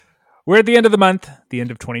We're at the end of the month, the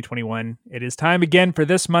end of 2021. It is time again for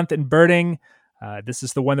This Month in Birding. This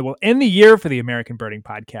is the one that will end the year for the American Birding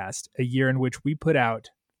Podcast, a year in which we put out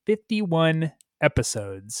 51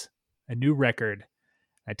 episodes, a new record.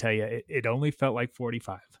 I tell you, it only felt like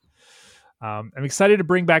 45. I'm excited to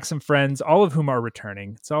bring back some friends, all of whom are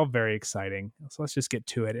returning. It's all very exciting. So let's just get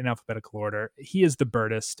to it in alphabetical order. He is the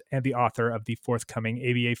birdist and the author of the forthcoming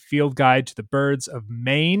ABA Field Guide to the Birds of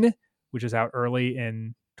Maine, which is out early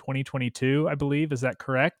in 2022, I believe. Is that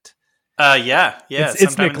correct? Yeah.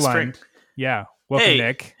 It's Nick Lund. Yeah. Welcome,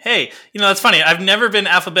 Nick. Hey, that's funny. I've never been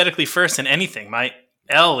alphabetically first in anything. My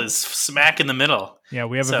L is smack in the middle. Yeah,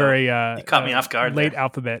 we have a very you caught me off guard late there.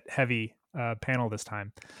 alphabet heavy panel this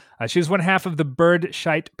time. She's one half of the Bird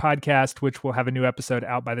Shite podcast, which will have a new episode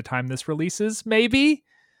out by the time this releases, maybe.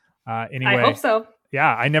 Anyway, I hope so. Yeah,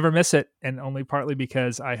 I never miss it, and only partly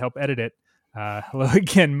because I help edit it. Hello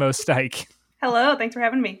again, Mo Stike. Hello, thanks for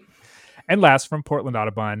having me. And last from Portland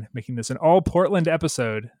Audubon, making this an all Portland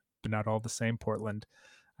episode, but not all the same Portland.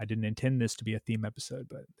 I didn't intend this to be a theme episode,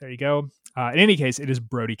 but there you go. In any case, it is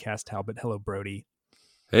Brody Cass Talbot. Hello, Brody.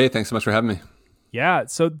 Hey, thanks so much for having me. Yeah,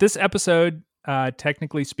 so this episode,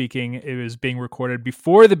 technically speaking, it was being recorded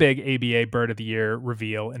before the big ABA Bird of the Year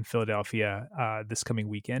reveal in Philadelphia this coming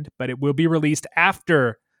weekend, but it will be released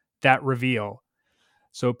after that reveal.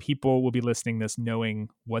 So people will be listening to this knowing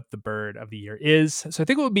what the bird of the year is. So I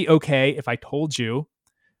think it would be okay if I told you,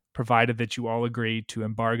 provided that you all agree to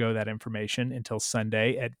embargo that information until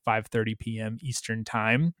Sunday at 5:30 p.m. Eastern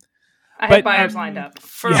time. I have buyers lined up.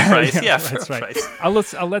 For a price. Yeah, that's for a right.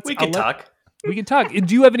 price. We can talk. We can talk.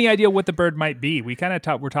 Do you have any idea what the bird might be? We kind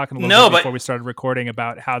of we're talking a little bit before we started recording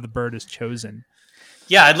about how the bird is chosen.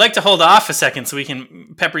 Yeah, I'd like to hold off a second so we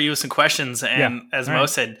can pepper you with some questions and, as Mo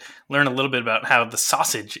said, learn a little bit about how the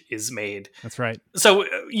sausage is made. That's right. So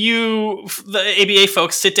the ABA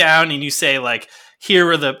folks, sit down and you say, like,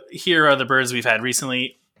 here are the birds we've had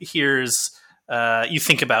recently. Here's you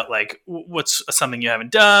think about, like, what's something you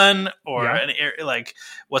haven't done or an area, like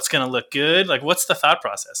what's going to look good. Like, what's the thought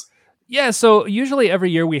process? Yeah, so usually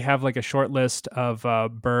every year we have like a short list of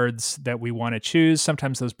birds that we want to choose.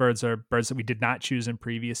 Sometimes those birds are birds that we did not choose in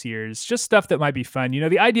previous years, just stuff that might be fun.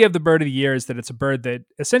 The idea of the bird of the year is that it's a bird that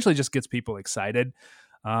essentially just gets people excited.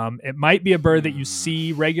 It might be a bird that you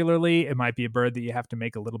see regularly. It might be a bird that you have to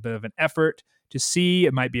make a little bit of an effort to see.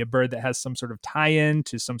 It might be a bird that has some sort of tie-in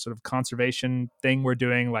to some sort of conservation thing we're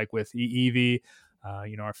doing, like with EEV.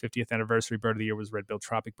 Our 50th anniversary bird of the year was red-billed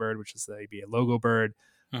tropic bird, which is the ABA logo bird.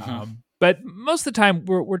 Mm-hmm. But most of the time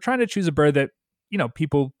we're trying to choose a bird that,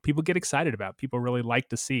 people get excited about, people really like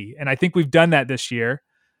to see. And I think we've done that this year.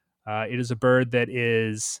 It is a bird that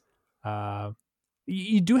is,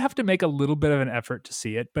 you do have to make a little bit of an effort to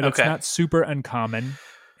see it, but it's not super uncommon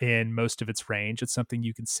in most of its range. It's something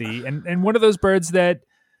you can see. And one of those birds that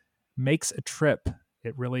makes a trip.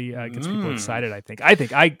 It really gets people excited, I think.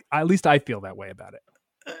 At least I feel that way about it.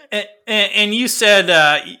 And you said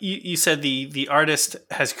you said the artist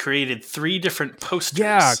has created 3 different posters.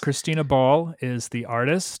 Yeah, Christina Ball is the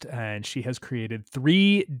artist, and she has created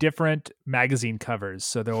 3 different magazine covers.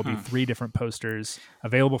 So there will be 3 different posters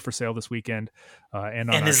available for sale this weekend.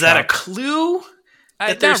 And is that a clue?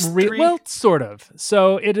 That there's 3? Well, sort of.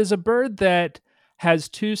 So it is a bird that has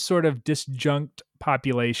 2 sort of disjunct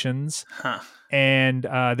populations, and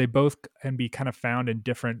they both can be kind of found in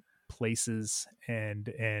different places, and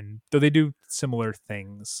though they do similar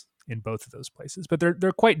things in both of those places, but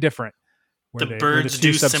they're quite different. The birds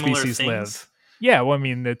do similar things. Live. Yeah, well, I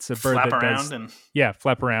mean, it's a bird that does.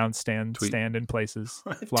 Flap around, stand in places,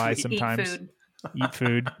 fly sometimes, eat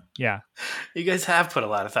food. Yeah, you guys have put a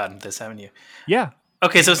lot of thought into this, haven't you? Yeah.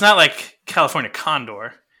 Okay, so it's not like California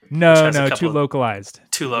condor. No, too localized.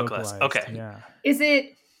 Too localized. Okay. Yeah. Is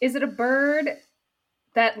it a bird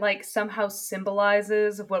that like somehow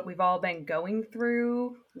symbolizes what we've all been going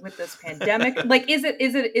through with this pandemic? Like, is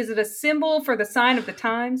it a symbol for the sign of the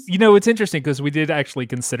times? It's interesting because we did actually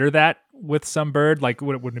consider that with some bird. Like,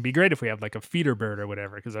 wouldn't it be great if we had like a feeder bird or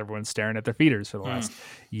whatever? Because everyone's staring at their feeders for the last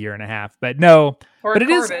year and a half. But no, but it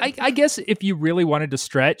is. I guess if you really wanted to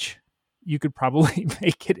stretch, you could probably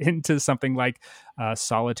make it into something like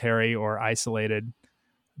solitary or isolated.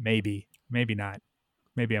 Maybe not.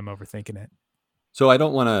 Maybe I'm overthinking it. So I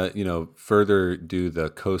don't want to, further do the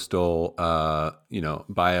coastal,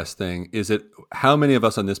 bias thing. How many of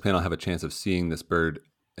us on this panel have a chance of seeing this bird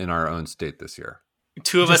in our own state this year?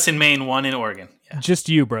 2 of us in Maine, 1 in Oregon. Yeah. Just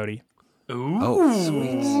you, Brody. Ooh. Oh,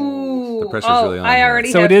 sweet. The pressure's really on. I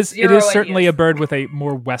already so have it is zero certainly ideas. a bird with a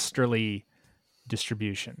more westerly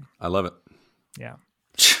distribution. I love it. Yeah.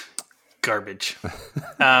 garbage. But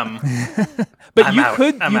I'm you out.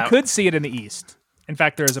 could I'm you out. could see it in the east. In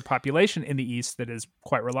fact, there is a population in the east that is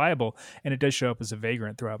quite reliable, and it does show up as a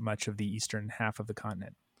vagrant throughout much of the eastern half of the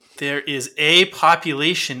continent. There is a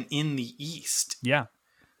population in the east. Yeah.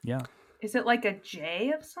 Yeah. Is it like a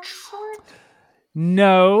jay of some sort?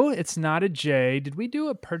 No, it's not a jay. Did we do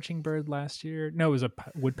a perching bird last year? No, it was a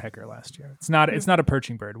woodpecker last year. It's not a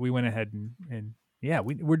perching bird. We went ahead and yeah,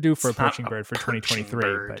 we're due for It's a not perching a bird for perching 2023,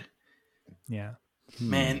 bird. but yeah.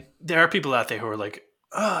 Man, there are people out there who are like,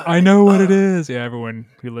 I know what it is. Yeah, everyone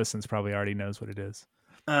who listens probably already knows what it is.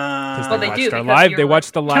 Because Well, they do, our because live. you They were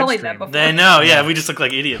watched the live telling stream. them before. they know. Yeah, we just look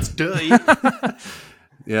like idiots. Duh.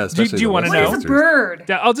 Yeah, especially do you the wanna West know? What is a Coasters. bird?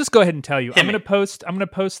 Yeah, I'll just go ahead and tell you. Hit I'm me. gonna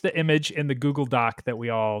post the image in the Google Doc that we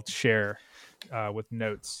all share with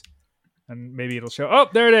notes, and maybe it'll show. Oh,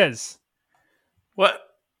 there it is. What?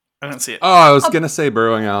 I don't see it. Oh, I was gonna say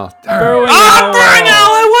burrowing owl. Burrowing Ah, owl. burrowing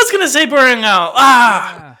owl! I was gonna say burrowing owl.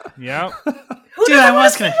 Ah, Yep. Who dude, doesn't I wanna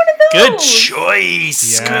was see gonna. one of Good those?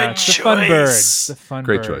 choice. Yeah, Good it's a choice. fun bird. It's a fun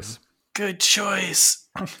Great bird. choice. Good choice.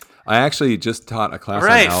 I actually just taught a class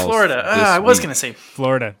Right, on owls Florida. this I was week. gonna say.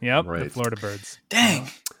 Florida. Yep. The Right. Florida birds. Dang.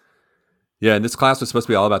 Yeah, and this class was supposed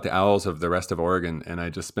to be all about the owls of the rest of Oregon, and I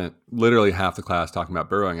just spent literally half the class talking about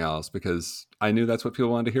burrowing owls because I knew that's what people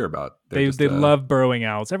wanted to hear about. They're They just, love burrowing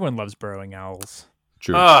owls. Everyone loves burrowing owls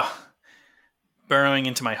true. Oh, burrowing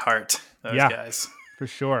into my heart. Those Yeah. guys. for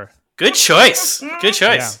sure. Good choice. Good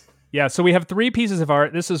choice. Yeah, so we have 3 pieces of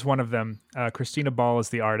art. This is one of them. Christina Ball is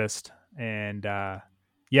the artist, and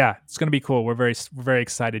yeah, it's going to be cool. We're very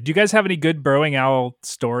excited. Do you guys have any good burrowing owl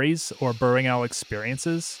stories or burrowing owl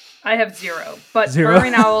experiences? I have 0, but Zero?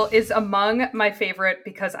 burrowing owl is among my favorite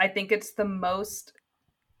because I think it's the most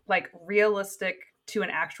like realistic to an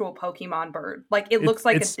actual Pokemon bird. Like it looks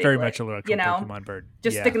like it's a very Diglett, much a little you know, Pokemon bird.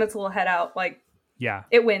 just yeah. sticking its little head out. Like Yeah,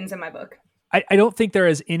 it wins in my book. I don't think there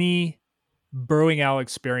is any burrowing owl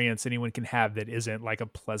experience anyone can have that isn't like a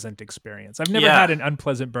pleasant experience. I've never Yeah. had an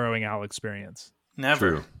unpleasant burrowing owl experience. Never.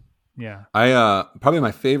 True. Yeah. I probably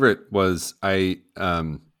my favorite was I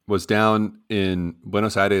was down in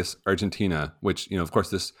Buenos Aires, Argentina, which of course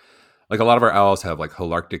this like a lot of our owls have like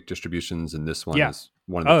holarctic distributions, and this one Yeah. is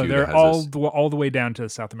one of the Oh, few that they're has all this. all the way down to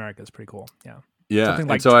South America. It's pretty cool. Yeah. Yeah, Something and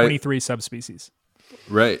like so 23 subspecies.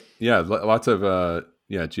 Right. Yeah. Lots of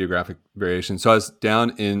geographic variation. So I was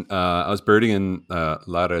down in I was birding in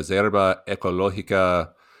La Reserva Ecológica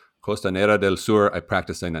Costanera del Sur. I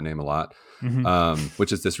practice saying that name a lot,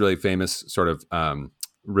 which is this really famous sort of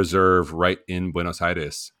reserve right in Buenos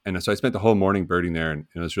Aires. And so I spent the whole morning birding there, and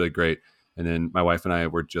it was really great. And then my wife and I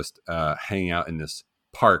were just hanging out in this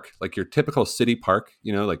park, like your typical city park,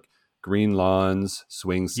 like green lawns,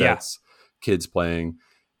 swing sets, kids playing.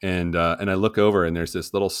 And I look over, and there's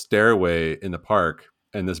this little stairway in the park,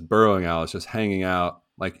 and this burrowing owl is just hanging out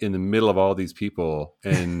like in the middle of all these people.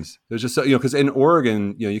 And there's just so, because in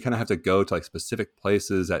Oregon, you kind of have to go to like specific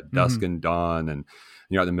places at dusk and dawn, and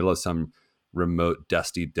you're out in the middle of some remote,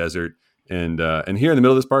 dusty desert. And here in the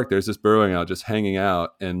middle of this park, there's this burrowing owl just hanging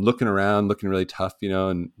out and looking around, looking really tough,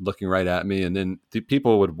 and looking right at me. And then the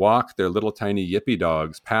people would walk their little tiny yippy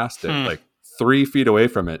dogs past it, like 3 feet away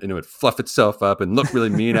from it, and it would fluff itself up and look really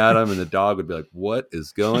mean at them. And the dog would be like, "What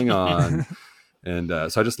is going on?" And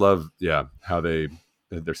so I just love, how they're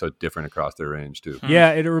so different across their range too.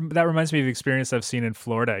 Yeah, that reminds me of the experience I've seen in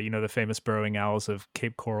Florida. The famous burrowing owls of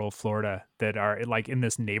Cape Coral, Florida, that are like in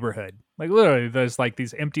this neighborhood. Like literally, there's like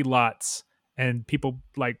these empty lots, and people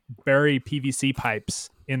like bury PVC pipes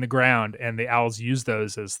in the ground, and the owls use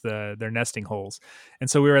those as their nesting holes. And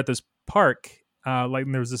so we were at this park,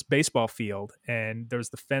 and there was this baseball field, and there's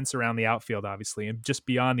the fence around the outfield, obviously, and just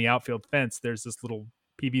beyond the outfield fence, there's this little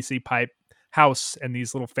PVC pipe house, and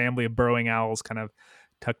these little family of burrowing owls kind of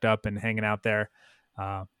tucked up and hanging out there.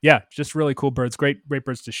 Just really cool birds. Great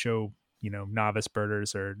birds to show, novice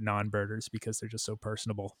birders or non-birders because they're just so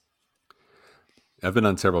personable. I've been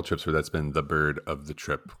on several trips where that's been the bird of the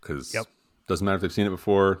trip because doesn't matter if they've seen it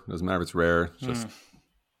before, doesn't matter if it's rare, it's just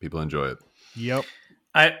people enjoy it. Yep.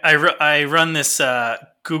 I run this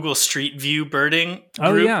Google Street View birding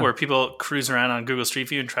group where people cruise around on Google Street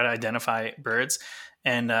View and try to identify birds.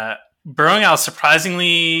 And burrowing owls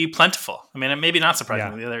surprisingly plentiful. I mean, maybe not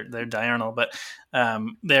surprisingly, they're diurnal, but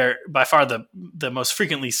they're by far the most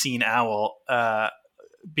frequently seen owl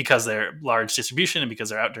because they're large distribution and because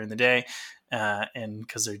they're out during the day. And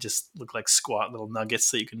because they just look like squat little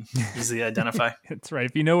nuggets that you can easily identify. That's right.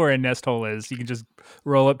 If you know where a nest hole is, you can just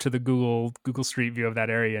roll up to the Google Street View of that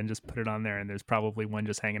area and just put it on there. And there's probably one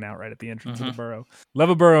just hanging out right at the entrance of the burrow. Love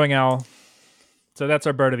a burrowing owl. So that's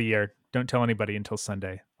our bird of the year. Don't tell anybody until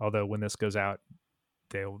Sunday. Although when this goes out,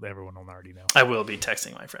 everyone will already know. I will be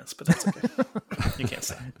texting my friends, but that's okay. You can't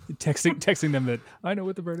say. Texting them that I know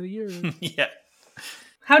what the bird of the year is. Yeah.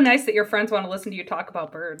 How nice that your friends want to listen to you talk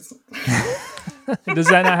about birds. Does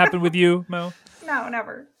that not happen with you, Mo? No,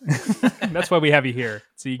 never. That's why we have you here,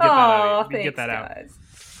 so you get that out. You Thanks, get that out. guys.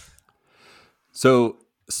 So,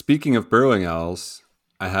 speaking of burrowing owls,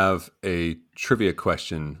 I have a trivia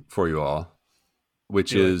question for you all,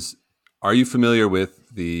 which is, are you familiar with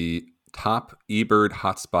the top eBird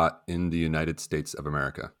hotspot in the United States of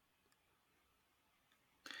America?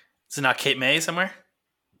 Is it not Cape May somewhere?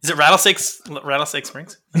 Is it Rattlesnake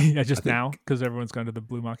Springs? Yeah, just now because everyone's gone to the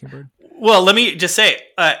Blue Mockingbird. Well, let me just say,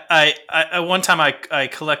 I one time I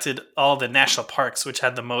collected all the national parks, which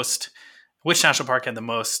national park had the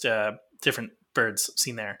most different birds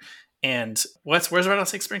seen there. And where's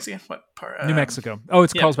Rattlesnake Springs again? What part? New Mexico. Oh,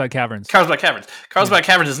 it's Carlsbad Caverns. Carlsbad Caverns. Carlsbad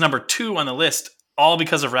Caverns is number 2 on the list, all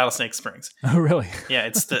because of Rattlesnake Springs. Oh, really? Yeah,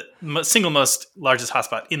 it's the single most largest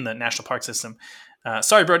hotspot in the national park system.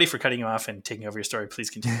 Sorry, Brody, for cutting you off and taking over your story. Please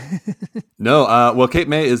continue. No, well, Cape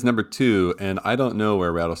May is number 2, and I don't know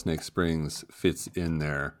where Rattlesnake Springs fits in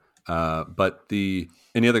there. But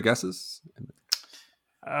any other guesses?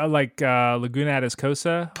 Laguna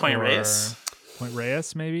Atascosa? Point Reyes? Point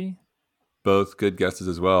Reyes, maybe? Both good guesses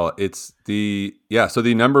as well. It's so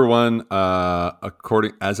the number one,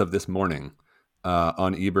 as of this morning,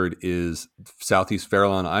 on eBird is Southeast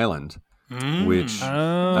Farallon Island, which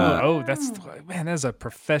that's a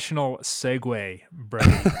professional segue,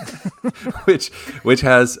 Brady. which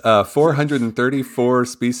has 434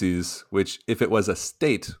 species, which if it was a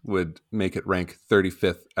state would make it rank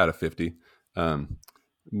 35th out of 50,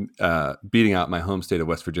 beating out my home state of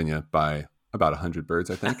West Virginia by about 100 birds,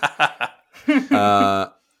 I think.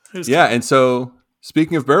 And so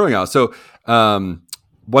speaking of burrowing owls,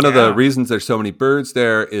 one of the reasons there's so many birds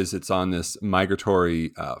there is it's on this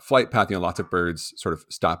migratory flight path. Lots of birds sort of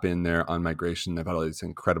stop in there on migration. They've got all these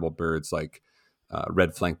incredible birds like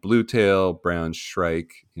red flanked bluetail, brown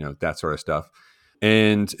shrike, that sort of stuff.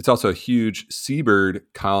 And it's also a huge seabird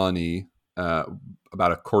colony,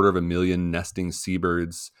 about 250,000 nesting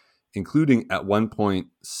seabirds, including at one point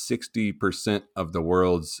 60% of the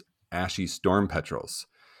world's ashy storm petrels.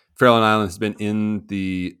 Farallon Island has been in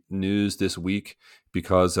the news this week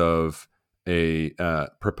because of a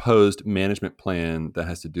proposed management plan that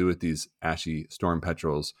has to do with these ashy storm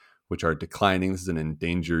petrels, which are declining. This is an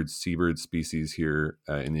endangered seabird species here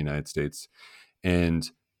in the United States. And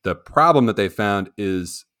the problem that they found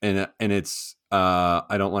is, and it's,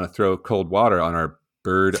 I don't want to throw cold water on our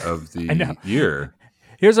bird of the year.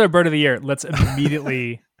 Here's our bird of the year. Let's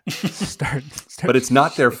immediately start. But it's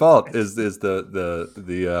not their fault. Is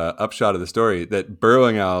the upshot of the story that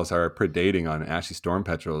burrowing owls are predating on ashy storm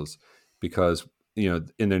petrels because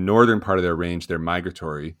in the northern part of their range they're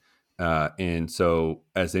migratory, and so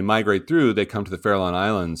as they migrate through, they come to the Farallon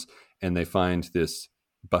Islands and they find this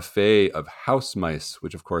buffet of house mice,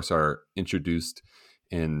 which of course are introduced.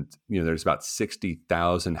 And there's about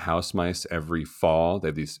 60,000 house mice every fall. They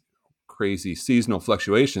have these crazy seasonal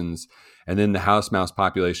fluctuations, and then the house mouse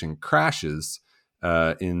population crashes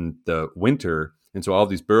in the winter, and so all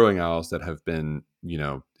these burrowing owls that have been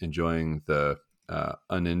enjoying the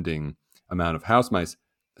unending amount of house mice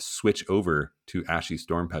switch over to ashy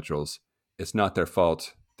storm petrels. It's not their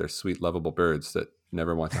fault. They're sweet, lovable birds that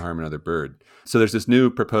never want to harm another bird. So there's this new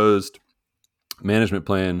proposed management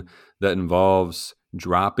plan that involves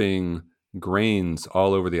dropping grains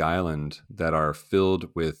all over the island that are filled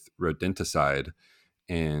with rodenticide.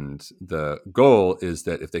 And the goal is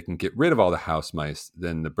that if they can get rid of all the house mice,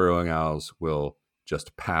 then the burrowing owls will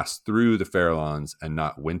just pass through the Farallons and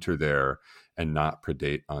not winter there and not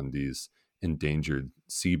predate on these endangered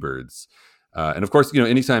seabirds. And of course,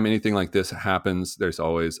 anytime anything like this happens, there's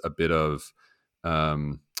always a bit of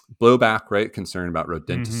blowback, right? Concern about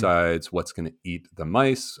rodenticides, what's going to eat the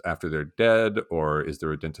mice after they're dead, or is the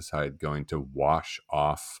rodenticide going to wash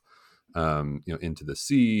off, into the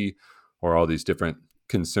sea, or all these different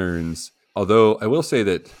concerns. Although I will say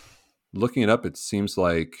that looking it up, it seems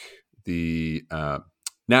like the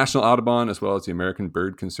National Audubon as well as the American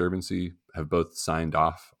Bird Conservancy have both signed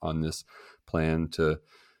off on this plan to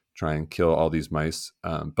try and kill all these mice.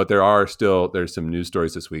 But there's some news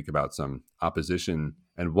stories this week about some opposition.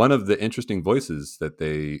 And one of the interesting voices that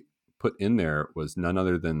they put in there was none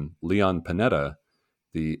other than Leon Panetta,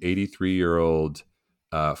 the 83-year-old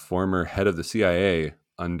former head of the CIA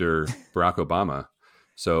under Barack Obama.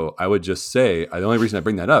 So I would just say, the only reason I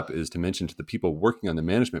bring that up is to mention to the people working on the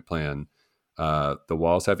management plan, the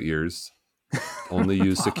walls have ears. Only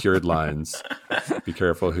use secured lines. Be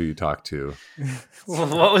careful who you talk to. Well,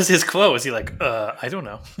 what was his quote? Was he like, I don't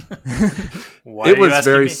know. Why It are you was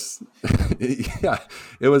asking very, me? yeah,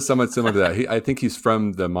 it was somewhat similar to that. I think he's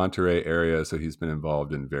from the Monterey area, so he's been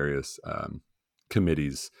involved in various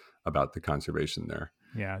committees about the conservation there.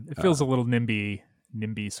 Yeah, it feels a little NIMBY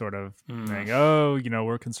sort of like, oh,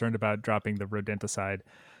 we're concerned about dropping the rodenticide.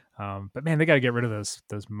 But man, they got to get rid of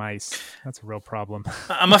those mice. That's a real problem.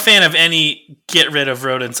 I'm a fan of any get rid of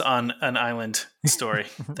rodents on an island story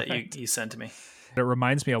that Right. you sent to me. It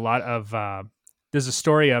reminds me a lot of there's a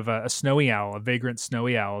story of a snowy owl, a vagrant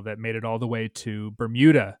snowy owl that made it all the way to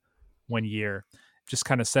Bermuda one year. Just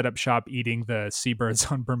kind of set up shop eating the seabirds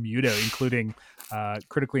on Bermuda, including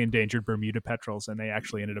critically endangered Bermuda petrels, and they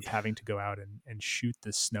actually ended up having to go out and shoot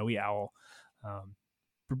this snowy owl.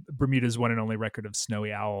 Bermuda's one and only record of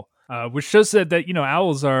snowy owl, which shows that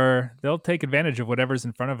owls they'll take advantage of whatever's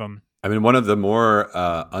in front of them. I mean, one of the more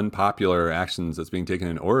unpopular actions that's being taken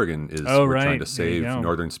in Oregon is we're trying to save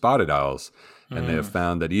northern spotted owls. And they have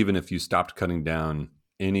found that even if you stopped cutting down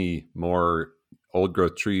any more old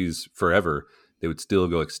growth trees forever, they would still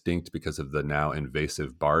go extinct because of the now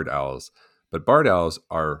invasive barred owls. But barred owls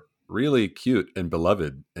are really cute and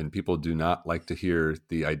beloved, and people do not like to hear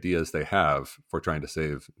the ideas they have for trying to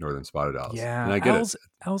save northern spotted owls. Yeah, and I get it.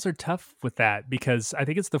 Owls are tough with that because I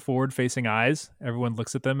think it's the forward-facing eyes. Everyone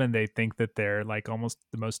looks at them and they think that they're like almost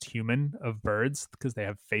the most human of birds because they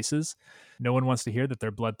have faces. No one wants to hear that they're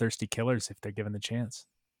bloodthirsty killers if they're given the chance.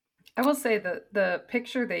 I will say that the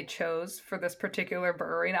picture they chose for this particular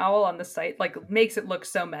burrowing owl on the site makes it look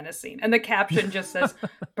so menacing. And the caption just says,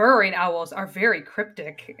 burrowing owls are very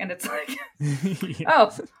cryptic. And it's like,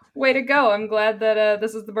 oh, way to go. I'm glad that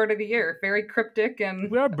this is the bird of the year. Very cryptic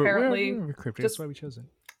and apparently we're cryptic. just That's why we chose it.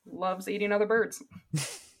 loves eating other birds.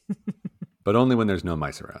 But only when there's no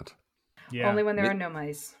mice around. Yeah. Only when there are no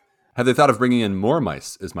mice. Have they thought of bringing in more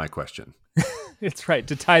mice is my question. It's right,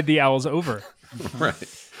 to tide the owls over.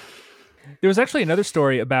 Right. There was actually another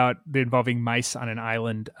story involving mice on an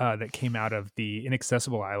island that came out of the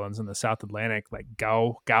Inaccessible Islands in the South Atlantic, like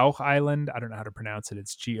Gough Island. I don't know how to pronounce it.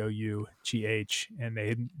 It's Gough.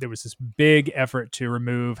 And there was this big effort to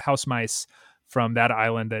remove house mice from that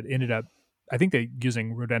island that ended up, I think they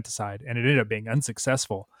using rodenticide, and it ended up being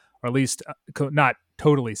unsuccessful, or at least not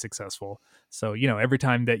totally successful. So, every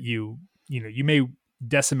time that you may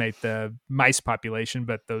decimate the mice population,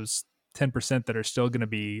 but those 10% that are still going to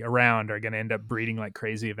be around are going to end up breeding like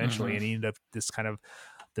crazy eventually, and you end up this kind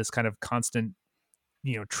of constant,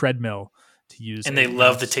 treadmill to use. And they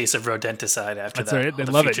love the taste of rodenticide after that's that. Right. They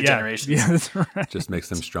love it. Generations. Yeah, that's right. Just makes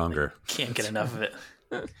them stronger. Can't get enough of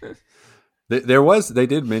it. They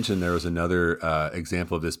did mention there was another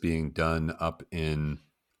example of this being done up in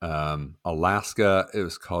Alaska. It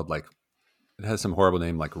was called it has some horrible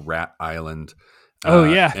name like Rat Island.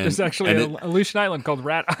 There's actually an Aleutian Island called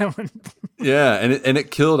Rat Island. Yeah, and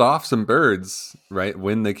it killed off some birds, right,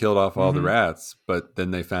 when they killed off all the rats. But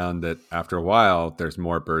then they found that after a while, there's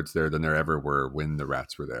more birds there than there ever were when the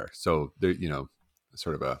rats were there. So,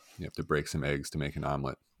 sort of you have to break some eggs to make an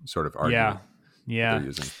omelet sort of argument. Yeah. They're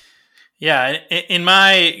using. Yeah, in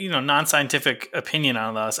my non-scientific opinion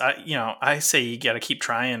on this, I say you got to keep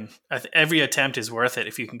trying. Every attempt is worth it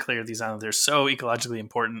if you can clear these islands. They're so ecologically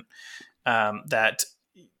important. That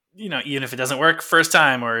even if it doesn't work first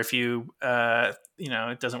time, or if it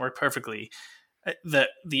doesn't work perfectly,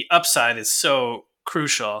 the upside is so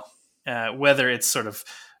crucial. Whether it's sort of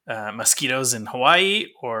mosquitoes in Hawaii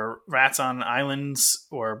or rats on islands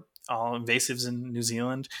or all invasives in New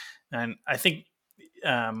Zealand, and I think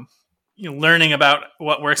learning about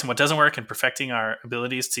what works and what doesn't work and perfecting our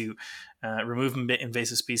abilities to remove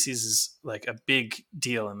invasive species is like a big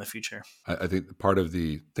deal in the future. I think part of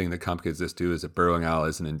the thing that complicates this too is that burrowing owl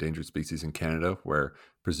is an endangered species in Canada, where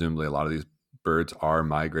presumably a lot of these birds are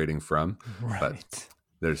migrating from. Right. But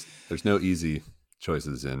there's no easy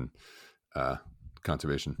choices in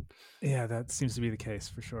conservation. Yeah, that seems to be the case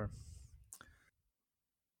for sure.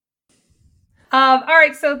 All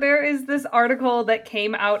right, so there is this article that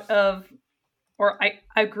came out of, or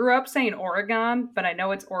I grew up saying Oregon, but I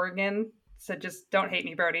know it's Oregon, so just don't hate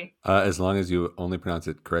me, Brody. As long as you only pronounce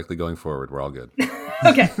it correctly going forward, we're all good.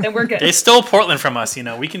 Okay, then we're good. They stole Portland from us,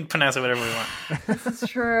 we can pronounce it whatever we want. This is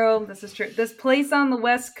true. This place on the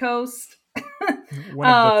West Coast. One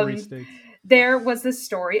of the 3 states. There was this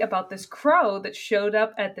story about this crow that showed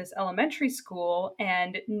up at this elementary school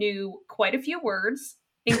and knew quite a few words,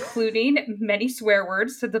 including many swear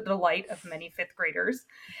words to the delight of many 5th graders.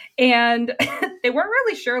 And they weren't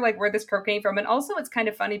really sure where this crow came from. And also it's kind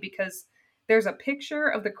of funny because there's a picture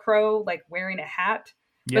of the crow wearing a hat,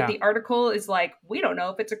 Yeah. But the article is like, we don't know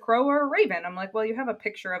if it's a crow or a raven. I'm like, well, you have a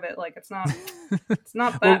picture of it. Like, it's not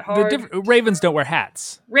that hard. Ravens don't wear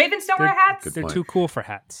hats. Ravens don't wear hats. Good They're point. too cool for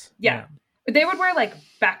hats. Yeah. They would wear like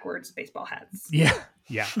backwards baseball hats. Yeah.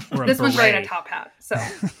 Yeah. Or a This one's wearing a beret. top hat. So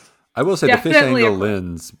I will say the fish Definitely angle a crow.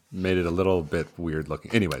 lens made it a little bit weird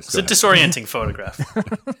looking. Anyways, It's a disorienting photograph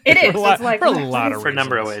it is. For a lot- It's like for a what lot is of for a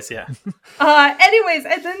number of reasons. ways. Yeah. Anyways,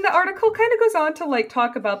 and then the article kind of goes on to like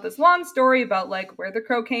talk about this long story about like where the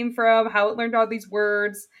crow came from, how it learned all these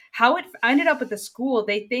words, how it ended up at the school.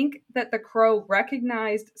 They think that the crow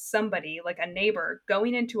recognized somebody, like a neighbor,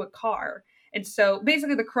 going into a car. And so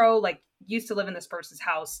basically the crow like used to live in this person's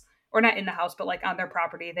house, or not in the house, but like on their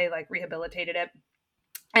property. They like rehabilitated it.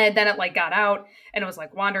 And then it like got out and it was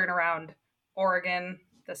like wandering around Oregon,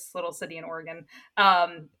 this little city in Oregon.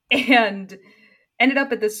 And ended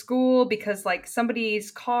up at the school because like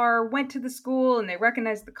somebody's car went to the school and they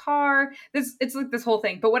recognized the car. It's like this whole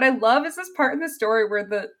thing. But what I love is this part in the story where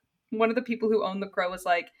one of the people who owned the crow was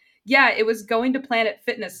like, yeah, it was going to Planet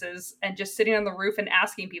Fitnesses and just sitting on the roof and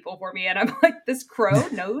asking people for me. And I'm like, this crow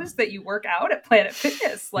knows that you work out at Planet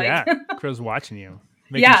Fitness. Like, Yeah. Crow's watching you.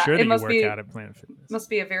 Making Yeah, sure it that you must work be- out at Planet Fitness. must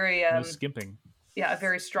be a very No skimping. a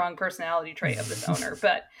very strong personality trait of this owner.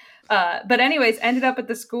 But anyways, ended up at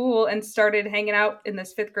the school and started hanging out in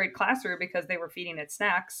this 5th grade classroom because they were feeding it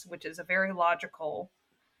snacks, which is a very logical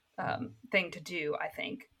thing to do, I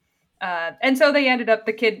think. And so they ended up,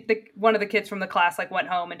 one of the kids from the class like went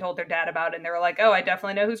home and told their dad about it, and they were like, oh, I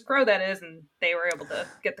definitely know whose crow that is. And they were able to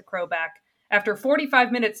get the crow back. After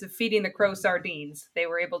 45 minutes of feeding the crow sardines, they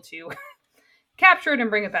were able to capture it and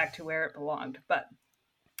bring it back to where it belonged. But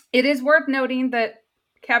it is worth noting that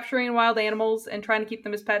capturing wild animals and trying to keep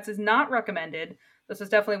them as pets is not recommended. This was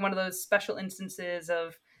definitely one of those special instances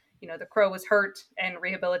of, the crow was hurt and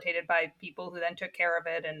rehabilitated by people who then took care of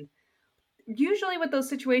it. And usually with those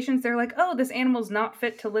situations, they're like, oh, this animal's not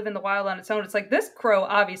fit to live in the wild on its own. It's like, this crow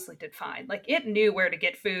obviously did fine. Like, it knew where to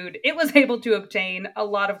get food. It was able to obtain a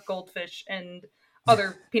lot of goldfish and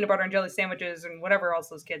other peanut butter and jelly sandwiches and whatever else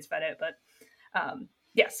those kids fed it. But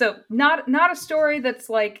yeah, so not a story that's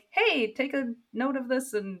like, hey, take a note of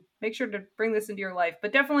this and make sure to bring this into your life.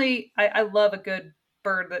 But definitely, I love a good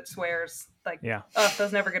bird that swears. Like, Yeah.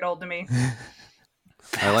 those never get old to me.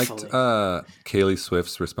 I liked Baffling. Kaylee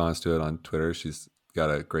Swift's response to it on Twitter. She's got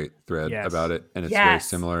a great thread Yes. about it, and it's very Yes.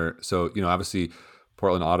 similar. So, obviously,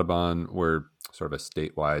 Portland Audubon, we're sort of a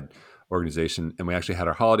statewide organization, and we actually had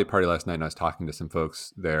our holiday party last night, and I was talking to some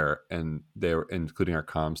folks there, and they were including our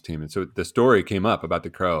comms team. And so the story came up about the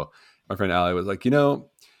crow. My friend Allie was like,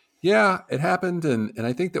 yeah, it happened, and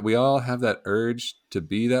I think that we all have that urge to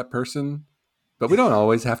be that person, but we don't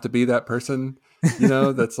always have to be that person,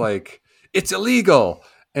 that's like, it's illegal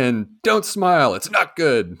and don't smile, it's not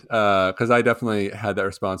good. Because I definitely had that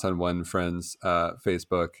response on one friend's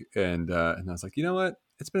Facebook, and I was like, you know what?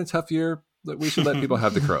 It's been a tough year. We should let people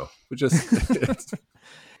have the crow.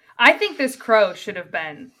 I think this crow should have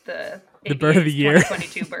been the bird of the year.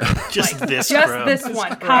 2022 bird. Just this just crow. this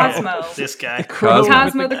one, Cosmo, This guy.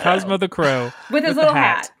 Cosmo the crow. Cosmo the crow. with his the little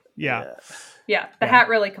hat. Yeah. Yeah, the hat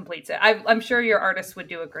really completes it. I'm sure your artist would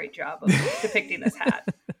do a great job of depicting this hat.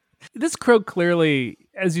 This crow clearly,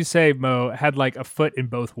 as you say, Mo, had like a foot in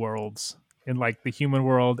both worlds, in like the human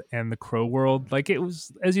world and the crow world. Like, it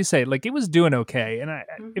was, as you say, like it was doing okay. And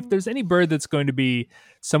if there's any bird that's going to be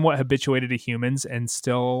somewhat habituated to humans and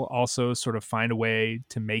still also sort of find a way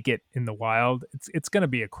to make it in the wild, it's going to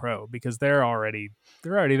be a crow, because they're already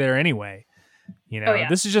there anyway. Oh, yeah.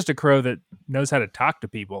 This is just a crow that knows how to talk to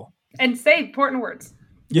people. And say important words.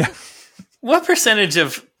 Yeah. What percentage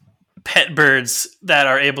of pet birds that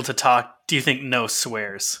are able to talk do you think know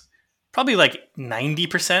swears? Probably like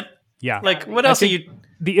 90%. Yeah. Like, what else are think you?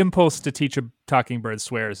 The impulse to teach a talking bird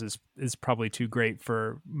swears is probably too great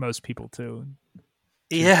for most people to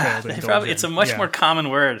Yeah, to they indulge probably, in. it's a much Yeah. more common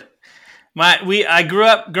word. Growing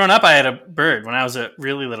up, I had a bird when I was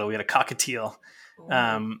really little. We had a cockatiel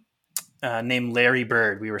named Larry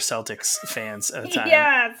Bird. We were Celtics fans at the time.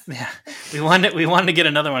 Yes. Yeah, we wanted to get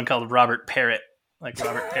another one called Robert Parrott, like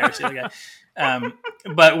Robert Parrish, the other guy.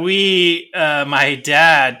 But my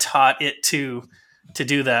dad taught it to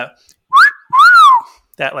do that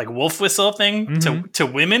like wolf whistle thing to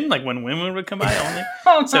women, like when women would come by only.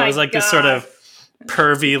 Oh So it was like this sort God. of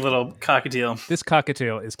pervy little cockatiel. This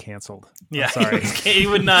cockatiel is canceled. Yeah, sorry. he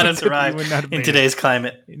would not have survived would not have in made today's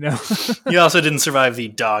climate. No. He also didn't survive the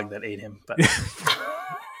dog that ate him. But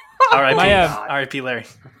R.I.P. My, R.I.P. Larry.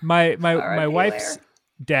 my R.I.P. wife's Blair.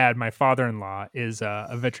 dad, my father-in-law, is a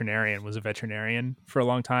veterinarian, was a veterinarian for a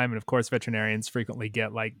long time. And of course, veterinarians frequently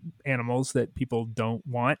get like animals that people don't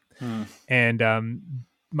want. And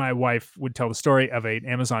my wife would tell the story of an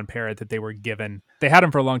Amazon parrot that they were given. They had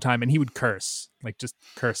him for a long time, and he would curse, like just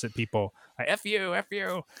curse at people. F you,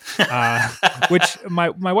 which my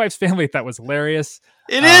wife's family thought was hilarious.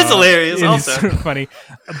 It is hilarious. Also, sort of funny,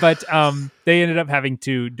 but they ended up having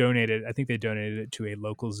to donate it. I think they donated it to a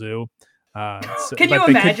local zoo. Can you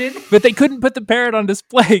imagine? But they couldn't put the parrot on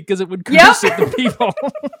display because it would curse at the people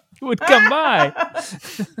who would come by.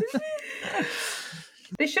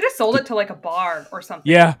 They should have sold it to like a bar or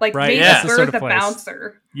something. Yeah, like right. made That's the the bird sort of the place.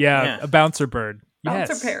 bouncer. Yeah, a bouncer bird.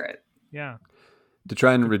 Bouncer Yes. parrot. Yeah. To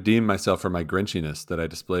try and redeem myself for my grinchiness that I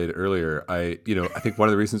displayed earlier, I think one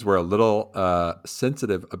of the reasons we're a little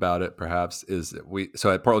sensitive about it, perhaps, is that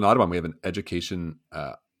so at Portland Audubon we have an education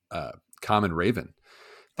common raven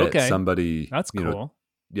that somebody that's cool.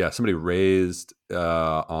 Somebody raised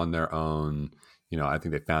on their own. I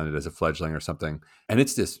think they found it as a fledgling or something, and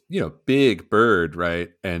it's this big bird, right?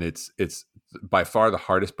 And it's by far the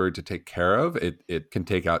hardest bird to take care of. It can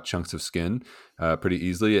take out chunks of skin pretty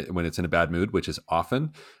easily when it's in a bad mood, which is often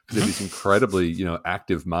because they have these incredibly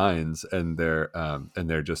active minds, and they're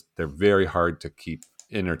very hard to keep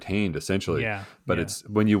entertained essentially. But it's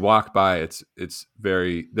when you walk by, it's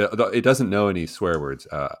very it doesn't know any swear words,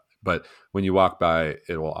 but when you walk by,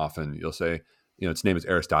 you'll say, its name is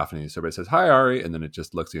Aristophanes. Everybody says, "Hi, Ari." And then it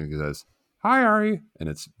just looks at you and says, "Hi, Ari." And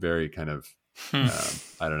it's very kind of,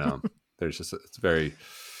 I don't know. It's very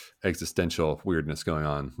existential weirdness going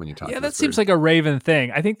on when you talk to that this seems bird. like a raven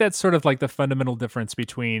thing. I think that's sort of like the fundamental difference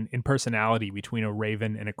in personality between a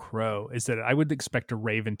raven and a crow is that I would expect a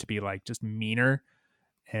raven to be like just meaner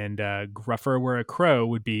and gruffer, where a crow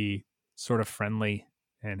would be sort of friendly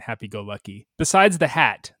and happy-go-lucky. Besides the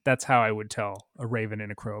hat, that's how I would tell a raven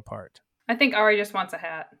and a crow apart. I think Ari just wants a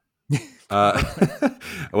hat.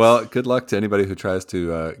 Well, good luck to anybody who tries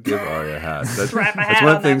to give Ari a hat. That's Wrap a one hat of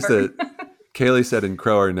the on things that that Kaylee said in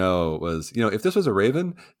Crow or No was, if this was a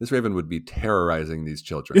raven, this raven would be terrorizing these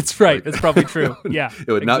children. It's right. That's probably true. Yeah.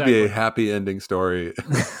 It would not be a happy ending story.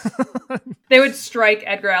 They would strike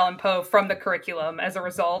Edgar Allan Poe from the curriculum as a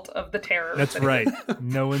result of the terror. That's right.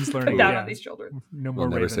 No one's learning down on these children. No more We'll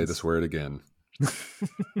never ravens. say this word again.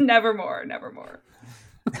 Nevermore.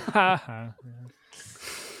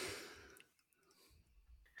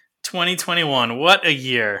 2021. What a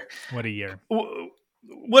year. What a year.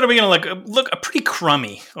 What are we going to look pretty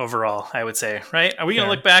crummy overall, I would say, right? Are we going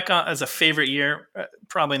to look back on as a favorite year?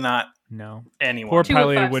 Probably not. No. Anyone. Poor 2 of 5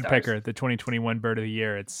 pileated woodpecker, stars. the 2021 bird of the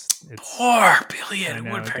year. It's Poor pileated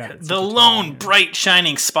woodpecker. The lone bright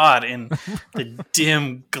shining spot in the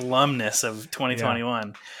dim glumness of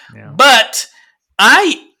 2021. Yeah. But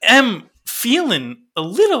I am feeling a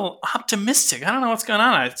little optimistic. I don't know what's going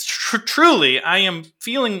on. Truly, I am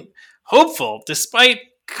feeling hopeful despite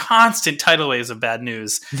constant tidal waves of bad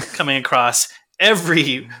news coming across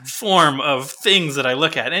every form of things that I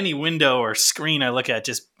look at. Any window or screen I look at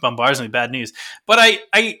just bombards me with bad news. But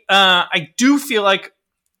I do feel like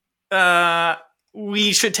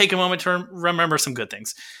we should take a moment to remember some good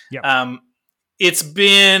things. Yeah. It's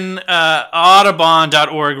been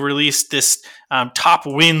Audubon.org released this top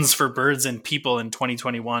wins for birds and people in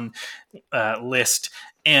 2021 list.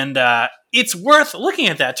 And it's worth looking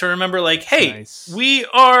at that to remember, like, hey, Nice. we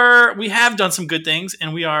have done some good things,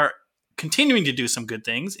 and we are continuing to do some good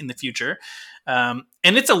things in the future. And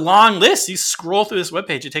it's a long list. You scroll through this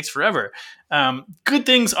webpage, it takes forever. Good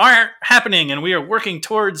things are happening, and we are working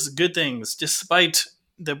towards good things despite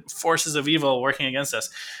the forces of evil working against us.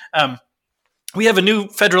 We have a new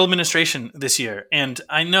federal administration this year, and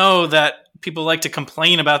I know that people like to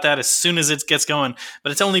complain about that as soon as it gets going,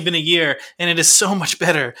 but it's only been a year, and it is so much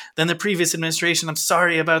better than the previous administration. I'm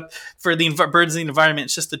sorry for the birds and the environment.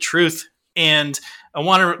 It's just the truth. And I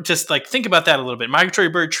want to just think about that a little bit. Migratory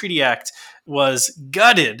Bird Treaty Act was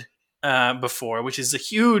gutted before, which is a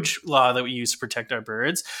huge law that we use to protect our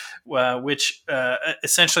birds, which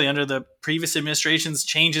essentially under the previous administration's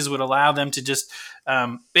changes would allow them to just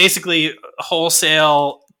basically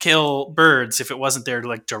wholesale kill birds if it wasn't their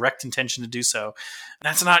direct intention to do so.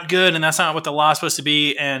 That's not good, and that's not what the law is supposed to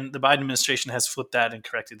be, and the Biden administration has flipped that and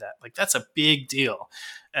corrected that. That's a big deal.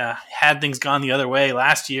 Had things gone the other way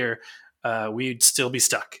last year, we'd still be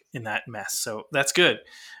stuck in that mess. So that's good.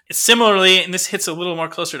 Similarly, and this hits a little more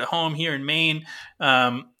closer to home here in Maine,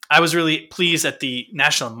 I was really pleased at the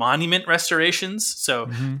national monument restorations. So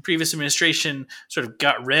previous administration sort of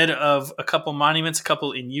got rid of a couple monuments, a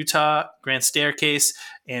couple in Utah, Grand Staircase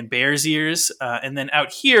and Bears Ears. And then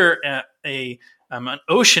out here, an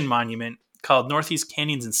ocean monument called Northeast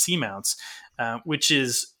Canyons and Seamounts, which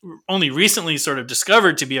is only recently sort of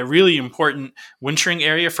discovered to be a really important wintering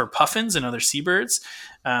area for puffins and other seabirds.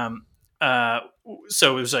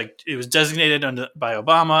 So it was designated by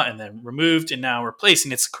Obama and then removed and now replaced,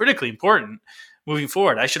 and it's critically important moving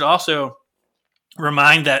forward. I should also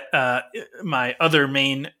remind that my other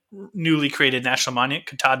main newly created national monument,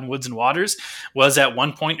 Katahdin Woods and Waters, was at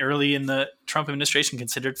one point early in the Trump administration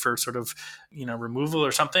considered for sort of, removal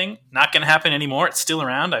or something. Not going to happen anymore. It's still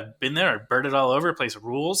around. I've been there. I've birded all over. Place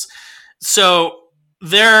rules. So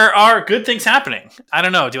there are good things happening. I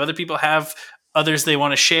don't know. Do other people have others they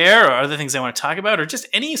want to share or other things they want to talk about, or just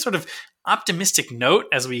any sort of optimistic note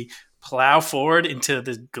as we plow forward into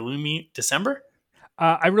the gloomy December?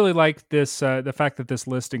 I really like this, the fact that this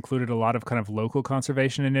list included a lot of kind of local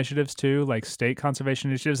conservation initiatives too, like state conservation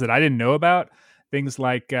initiatives that I didn't know about. Things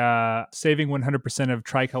like saving 100% of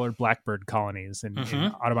tricolored blackbird colonies in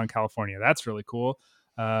Audubon, California. That's really cool.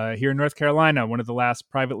 Here in North Carolina, one of the last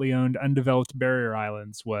privately owned undeveloped barrier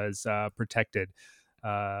islands was protected,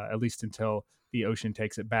 at least until the ocean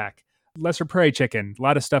takes it back. Lesser prairie chicken, a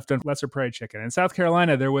lot of stuff done. Lesser prairie chicken. In South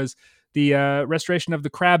Carolina, there was the restoration of the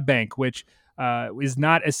crab bank, which is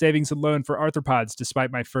not a savings and loan for arthropods,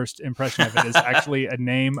 despite my first impression of it. It's actually a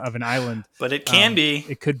name of an island. But it can be.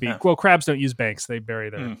 It could be. Yeah. Well, crabs don't use banks; they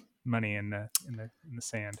bury their money in the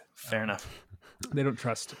sand. Fair enough. They don't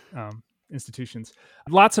trust institutions.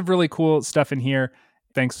 Lots of really cool stuff in here.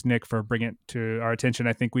 Thanks, Nick, for bringing it to our attention.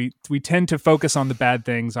 I think we tend to focus on the bad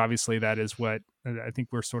things. Obviously, that is what I think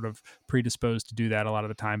we're sort of predisposed to do that a lot of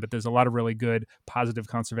the time. But there's a lot of really good, positive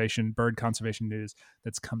bird conservation news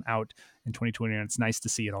that's come out in 2020, and it's nice to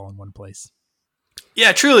see it all in one place.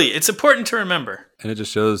 Yeah, truly, it's important to remember. And it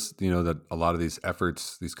just shows, that a lot of these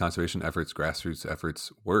efforts, these conservation efforts, grassroots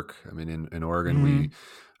efforts, work. I mean, in Oregon, we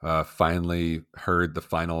finally heard the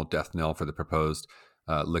final death knell for the proposed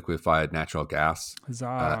liquefied natural gas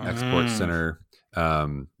export center,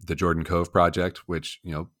 the Jordan Cove project, which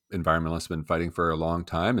environmentalists have been fighting for a long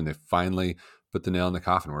time, and they finally put the nail in the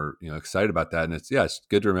coffin. We're excited about that, and it's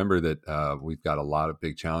good to remember that we've got a lot of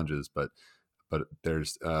big challenges, but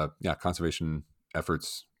there's conservation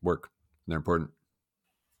efforts work, and they're important.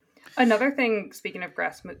 Another thing, speaking of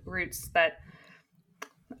grassroots, that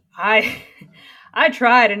I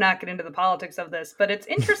try to not get into the politics of this, but it's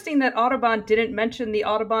interesting that Audubon didn't mention the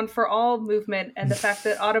Audubon for All movement and the fact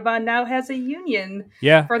that Audubon now has a union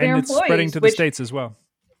for their employees. And it's spreading to the states as well.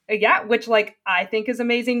 Yeah, which I think is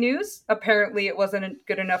amazing news. Apparently it wasn't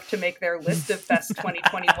good enough to make their list of best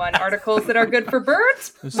 2021 articles that are good for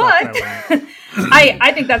birds, but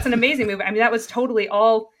I think that's an amazing move. I mean, that was totally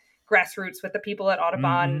all grassroots with the people at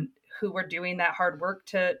Audubon who were doing that hard work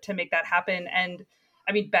to make that happen. And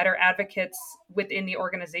I mean, better advocates within the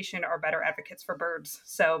organization are better advocates for birds.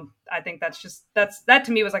 So I think that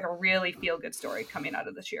to me was like a really feel good story coming out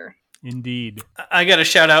of this year. Indeed. I got to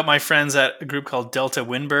shout out my friends at a group called Delta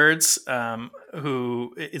Windbirds,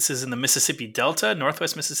 who it says in the Mississippi Delta,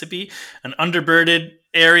 Northwest Mississippi, an underbirded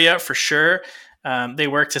area for sure. They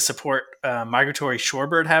work to support migratory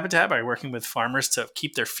shorebird habitat by working with farmers to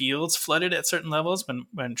keep their fields flooded at certain levels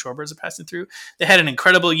when shorebirds are passing through. They had an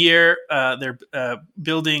incredible year. They're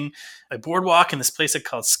building a boardwalk in this place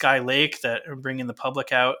called Sky Lake that are bringing the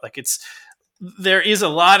public out. There is a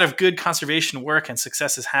lot of good conservation work and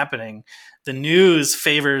successes happening. The news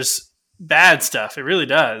favors bad stuff. It really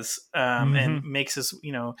does, and makes us,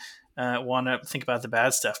 want to think about the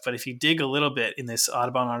bad stuff. But if you dig a little bit in this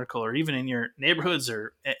Audubon article, or even in your neighborhoods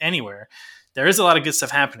or anywhere, there is a lot of good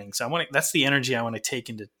stuff happening. So that's the energy I want to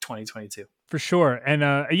take into 2022. For sure. And,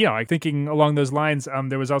 I'm thinking along those lines,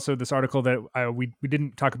 there was also this article that we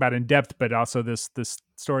didn't talk about in depth, but also this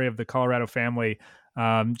story of the Colorado family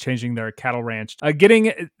changing their cattle ranch,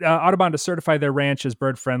 getting Audubon to certify their ranch as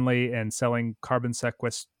bird friendly and selling carbon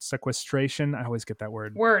sequestration. I always get that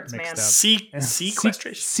word words mixed man up.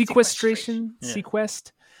 Sequestration.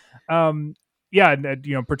 Sequest.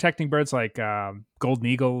 Protecting birds like golden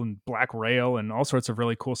eagle and black rail and all sorts of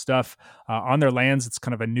really cool stuff on their lands. It's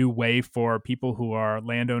kind of a new way for people who are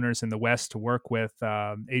landowners in the West to work with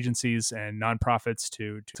agencies and nonprofits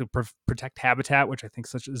to protect habitat, which I think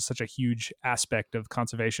is such a huge aspect of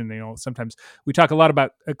conservation. Sometimes we talk a lot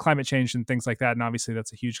about climate change and things like that, and obviously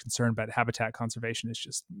that's a huge concern, but habitat conservation is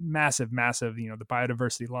just massive. The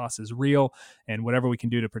biodiversity loss is real, and whatever we can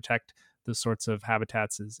do to protect those sorts of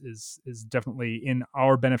habitats is definitely in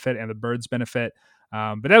our benefit and the birds' benefit.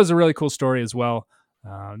 But that was a really cool story as well.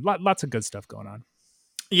 Lots of good stuff going on.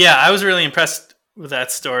 Yeah, I was really impressed with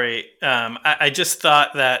that story. I just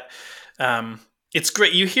thought that it's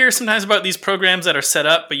great. You hear sometimes about these programs that are set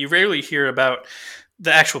up, but you rarely hear about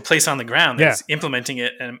the actual place on the ground that's implementing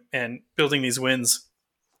it and building these wins.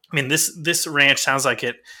 I mean, this ranch sounds like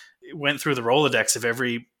it went through the Rolodex of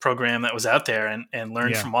every program that was out there and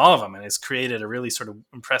learned Yeah. from all of them, and has created a really sort of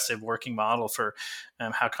impressive working model for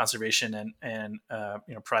how conservation and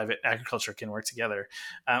private agriculture can work together.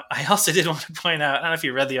 I also did want to point out, I don't know if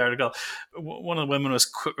you read the article, one of the women was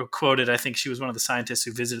quoted, I think she was one of the scientists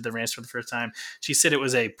who visited the ranch for the first time. She said it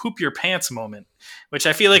was a poop your pants moment, which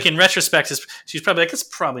I feel like in retrospect she's probably like, it's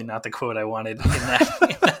probably not the quote I wanted in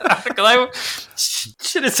that article. I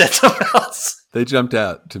should have said something else. They jumped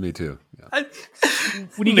out to me too. Yeah.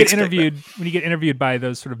 When you get interviewed by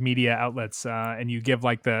those sort of media outlets, and you give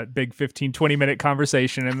like the big 15-20 minute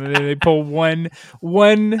conversation, and then they pull one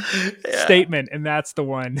statement, and that's the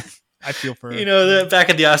one. I feel for back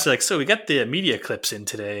at the office, like, so we got the media clips in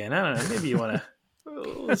today, and I don't know, maybe you want to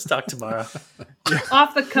let's talk tomorrow.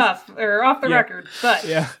 Off the cuff or off the record, but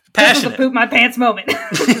passionate. This was a poop my pants moment.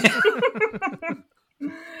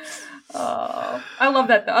 Oh, I love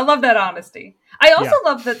that though. I love that honesty. I also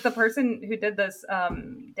love that the person who did this,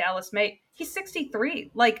 Dallas Mate, he's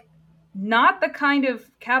 63. Like, not the kind of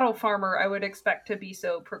cattle farmer I would expect to be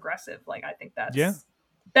so progressive. Like, I think that is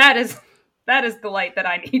the light that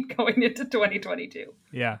I need going into 2022.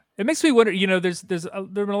 Yeah, it makes me wonder. There's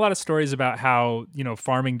there've been a lot of stories about how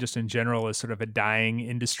farming just in general is sort of a dying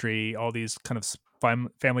industry. All these kind of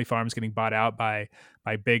family farms getting bought out by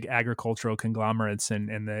big agricultural conglomerates,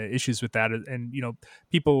 and the issues with that, and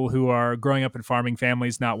people who are growing up in farming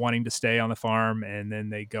families not wanting to stay on the farm, and then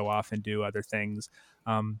they go off and do other things.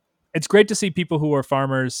 It's great to see people who are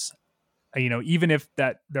farmers, even if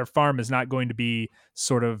that their farm is not going to be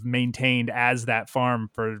sort of maintained as that farm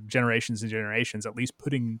for generations and generations, at least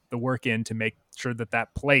putting the work in to make sure that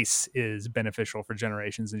that place is beneficial for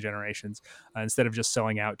generations and generations, instead of just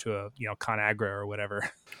selling out to a ConAgra or whatever.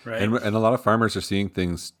 Right. And a lot of farmers are seeing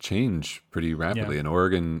things change pretty rapidly. In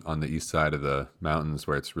Oregon, on the east side of the mountains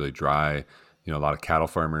where it's really dry, a lot of cattle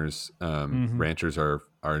farmers, ranchers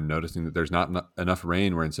are noticing that there's not enough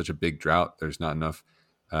rain. We're in such a big drought. There's not enough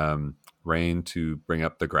rain to bring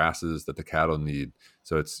up the grasses that the cattle need.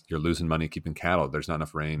 So you're losing money keeping cattle. There's not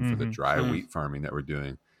enough rain for the dry wheat farming that we're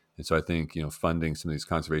doing. And so I think, funding some of these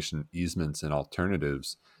conservation easements and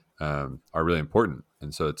alternatives are really important.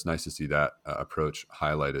 And so it's nice to see that approach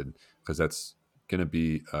highlighted, because that's going to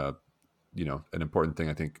be, an important thing,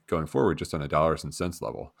 I think, going forward, just on a dollars and cents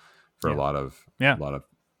level for a lot of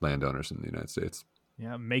landowners in the United States.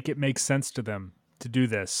 Yeah. Make it make sense to them to do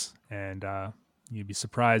this. And, you'd be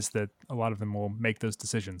surprised that a lot of them will make those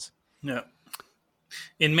decisions. Yeah.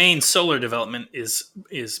 In Maine, solar development is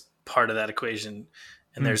part of that equation,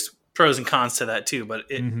 and there's pros and cons to that too. But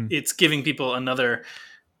it's giving people another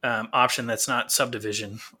option that's not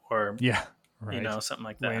subdivision or something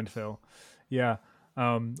like that. Landfill. Yeah.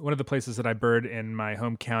 One of the places that I bird in my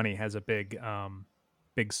home county has a big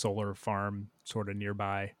solar farm sort of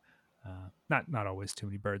nearby. Not always too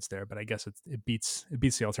many birds there, but I guess it beats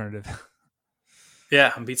the alternative.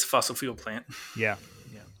 Yeah, and beats a fossil fuel plant. Yeah.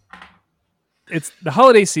 It's the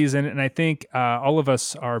holiday season, and I think all of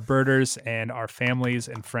us are birders, and our families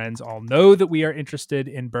and friends all know that we are interested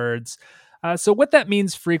in birds. So what that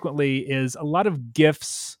means frequently is a lot of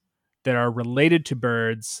gifts that are related to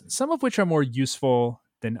birds, some of which are more useful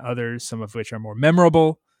than others, some of which are more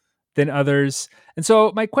memorable than others. And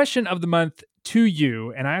so my question of the month to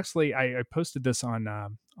you, and I posted this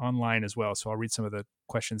on online as well, so I'll read some of the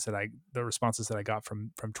questions the responses that I got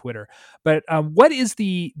from Twitter. But what is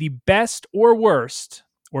the best or worst,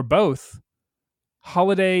 or both,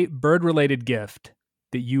 holiday bird-related gift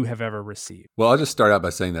that you have ever received? Well, I'll just start out by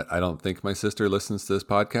saying that I don't think my sister listens to this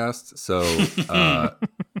podcast. So,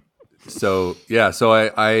 so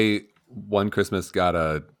I one Christmas got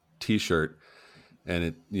a T-shirt, and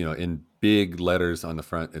it, in big letters on the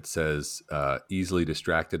front, it says, easily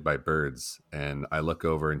distracted by birds. And I look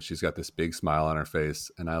over and she's got this big smile on her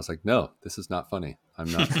face. And I was like, no, this is not funny.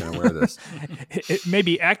 I'm not going to wear this. It may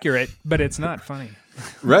be accurate, but it's not funny.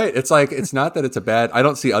 Right. It's like, it's not that it's a bad, I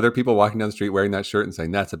don't see other people walking down the street wearing that shirt and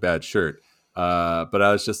saying that's a bad shirt. But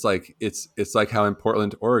I was just like, it's like how in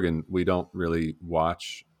Portland, Oregon, we don't really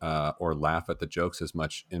watch or laugh at the jokes as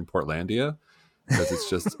much in Portlandia, because it's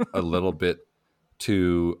just a little bit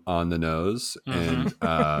too on the nose and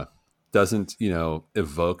doesn't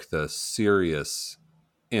evoke the serious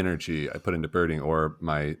energy I put into birding, or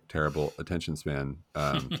my terrible attention span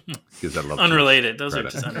gives that a little unrelated. Those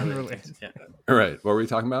credit. are just unrelated. Yeah. All right, what were we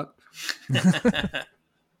talking about?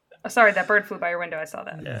 Oh, sorry, that bird flew by your window. I saw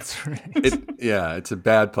that. Yeah. That's right. It's a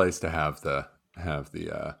bad place to have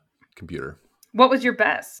the computer. What was your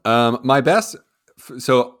best? My best.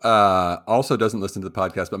 So also doesn't listen to the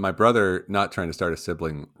podcast, but my brother, not trying to start a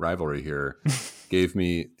sibling rivalry here, gave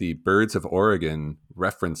me the Birds of Oregon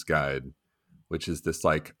reference guide, which is this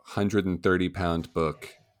like 130-pound book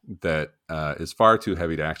that is far too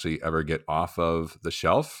heavy to actually ever get off of the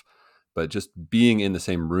shelf. But just being in the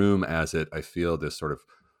same room as it, I feel this sort of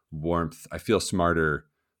warmth. I feel smarter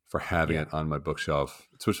for having it on my bookshelf.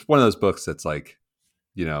 It's one of those books that's like,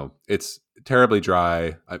 it's terribly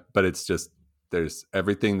dry, but it's just, there's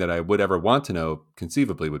everything that I would ever want to know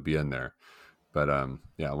conceivably would be in there. But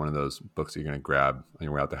one of those books you're going to grab on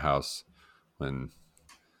your way out the house when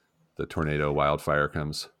the tornado wildfire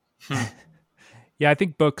comes. Yeah, I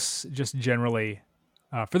think books just generally,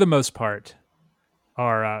 for the most part,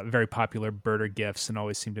 are very popular birder gifts and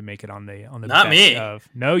always seem to make it on the Not best me. of.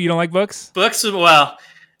 No, you don't like books? Books, well,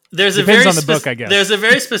 there's Depends a very on the book, I guess. There's a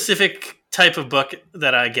very specific type of book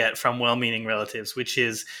that I get from well-meaning relatives, which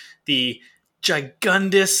is the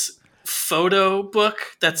gigundous photo book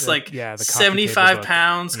that's the like coffee 75 table book.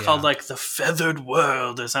 pounds, Yeah. called like The Feathered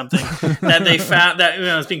World or something, that they found that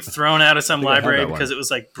was being thrown out of some I think I have library that one. because it was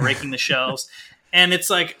like breaking the shelves. And it's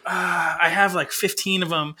like, I have like 15 of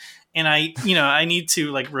them. And I need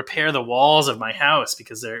to like repair the walls of my house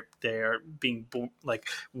because they are being like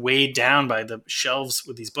weighed down by the shelves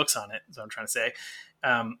with these books on it. Is what I'm trying to say.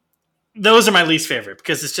 Those are my least favorite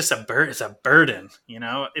because it's just it's a burden.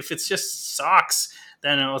 If it's just socks,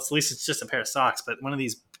 then at least it's just a pair of socks. But one of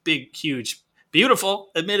these big, huge, beautiful,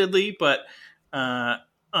 admittedly, but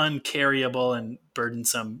uncarryable and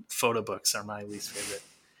burdensome photo books are my least favorite.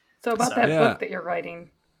 So about that book that you're writing.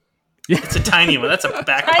 It's a tiny one. That's a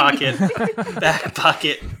back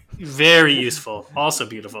pocket. Very useful. Also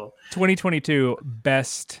beautiful. 2022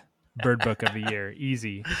 best bird book of the year.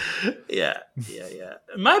 Easy. Yeah.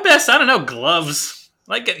 My best, I don't know, gloves.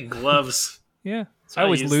 I like getting gloves. Yeah. So I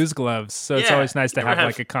always use- lose gloves, so it's Yeah, always nice to never have have-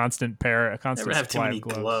 like a constant never have too supply many of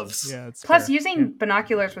gloves. gloves. Yeah, it's Plus, fair. using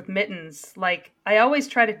binoculars with mittens, like I always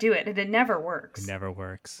try to do it, and it never works. It never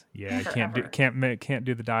works. Yeah, Never, I can't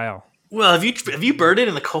do the dial. Well, have you birded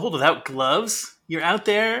in the cold without gloves? You're out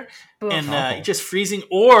there Ugh. and you're just freezing,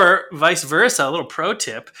 or vice versa. A little pro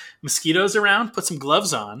tip: mosquitoes around, put some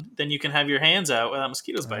gloves on. Then you can have your hands out without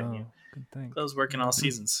mosquitoes biting you. Good thing. Gloves work in all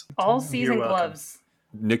seasons. All season welcome. gloves.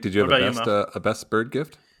 Nick, did you have What about you, a best bird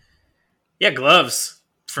gift? Yeah, gloves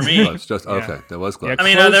for me. Gloves, just okay. That was gloves. Yeah, I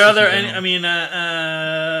mean, are there Clothes other? in general. I mean,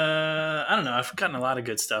 I don't know. I've gotten a lot of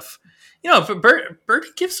good stuff. But bird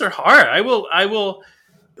gifts are hard. I will.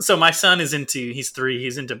 So my son is into. He's 3.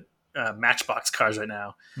 He's into Matchbox cars right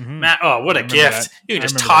now. Mhm. What a remember gift! that. You can I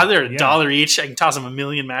just remember toss. that. They're Yeah. $1 each. I can toss him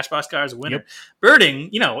 1,000,000 Matchbox cars. Winner. Yep. Birding.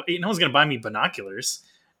 No one's gonna buy me binoculars.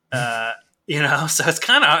 So it's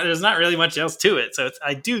kind of, there's not really much else to it. So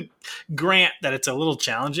I do grant that it's a little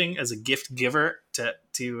challenging as a gift giver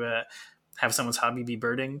to have someone's hobby be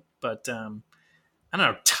birding, but I don't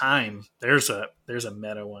know, time. There's a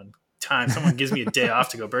meta one. Time. Someone gives me a day off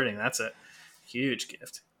to go birding. That's a huge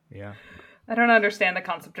gift. Yeah. I don't understand the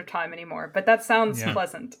concept of time anymore, but that sounds Yeah.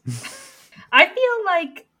 pleasant. I feel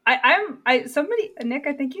like Nick,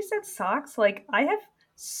 I think you said socks. Like I have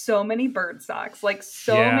so many bird socks. Like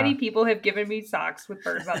so Yeah. many people have given me socks with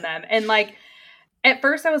birds on them. And like at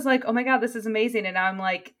first I was like, oh my God, this is amazing. And now I'm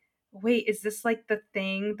like, wait, is this like the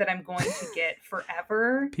thing that I'm going to get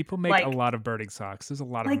forever? People make Like- a lot of birding socks. There's a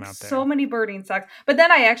lot of Like them out there. so many birding socks. But then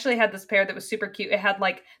I actually had this pair that was super cute. It had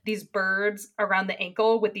like these birds around the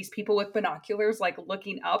ankle with these people with binoculars like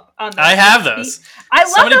looking up on the I have feet. those. I love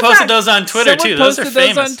Somebody those posted socks. those on Twitter Someone too. Those are posted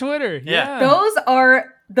famous. those on Twitter. Yeah. Yeah.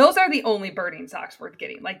 Those are the only birding socks worth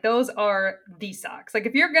getting. Like those are the socks. Like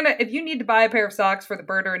if you need to buy a pair of socks for the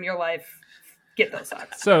birder in your life, get those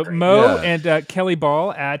socks. So They're great. Mo Yeah. and Kelly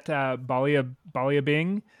Ball at Balia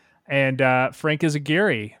Bing and Frank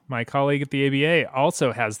Izagiri, my colleague at the ABA,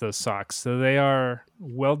 also has those socks. So they are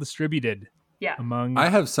well distributed Yeah. among. I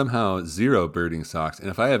have somehow 0 birding socks, and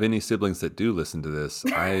if I have any siblings that do listen to this,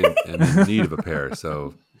 I am in need of a pair.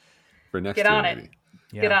 So for next Get year, on it. maybe.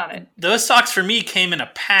 yeah. Get on it. Those socks for me came in a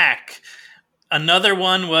pack. Another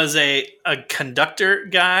one was a conductor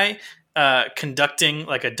guy conducting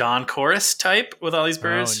like a dawn chorus type with all these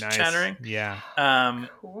birds Oh, nice. chattering. Yeah.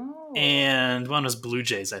 Cool. And one was Blue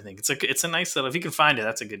Jays, I think. It's a nice little, if you can find it,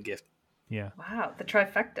 that's a good gift. Yeah. Wow, the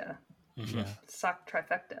trifecta. Yeah. Sock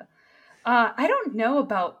trifecta. I don't know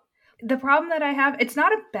about the problem that I have. It's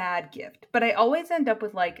not a bad gift, but I always end up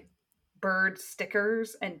with like bird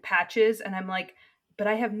stickers and patches, and I'm like, but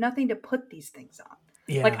I have nothing to put these things on.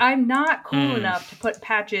 Yeah. Like I'm not cool enough to put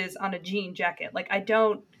patches on a jean jacket. Like I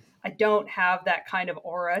don't have that kind of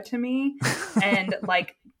aura to me. And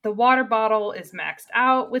like the water bottle is maxed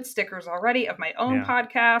out with stickers already of my own Yeah.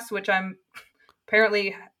 podcast, which I'm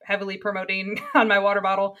apparently heavily promoting on my water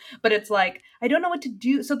bottle. But it's like I don't know what to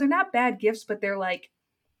do. So they're not bad gifts, but they're like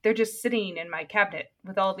they're just sitting in my cabinet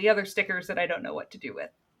with all the other stickers that I don't know what to do with.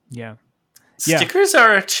 Yeah. Stickers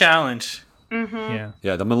are a challenge. Mm-hmm.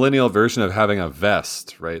 Yeah, the millennial version of having a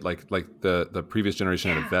vest, right? Like the previous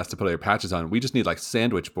generation had a vest to put all your patches on. We just need like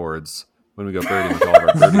sandwich boards when we go birding with all of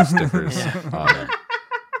our birding stickers on them.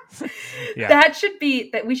 Yeah. That should be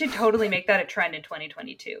that. We should totally make that a trend in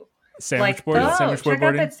 2022. Sandwich board. Oh, Sandwich board check out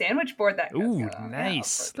boarding. that sandwich board. That goes Ooh, on.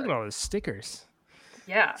 nice. Yeah, Look at all those stickers.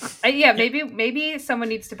 yeah. Maybe someone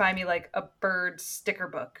needs to buy me like a bird sticker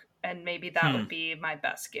book, and maybe that would be my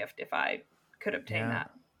best gift if I could obtain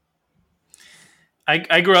that.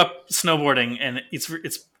 I grew up snowboarding, and it's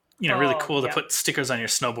really cool to yeah. put stickers on your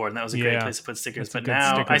snowboard, and that was a great place to put stickers. That's a But good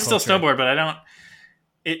now sticker I still culture. snowboard, but I don't.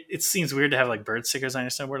 It seems weird to have like bird stickers on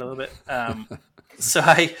your snowboard a little bit. So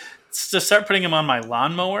I just start putting them on my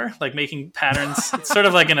lawnmower, like making patterns. It's sort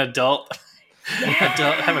of like an adult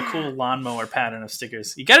have a cool lawnmower pattern of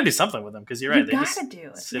stickers. You got to do something with them because you're right. They just do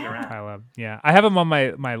it. sit around. Pile up. Yeah. I have them on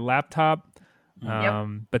my laptop.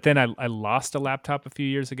 But then I lost a laptop a few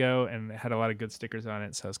years ago and it had a lot of good stickers on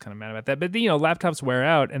it, so I was kind of mad about that. But laptops wear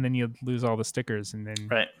out and then you lose all the stickers and then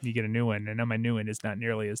you get a new one. And now my new one is not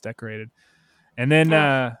nearly as decorated. And then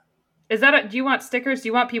is that do you want stickers? Do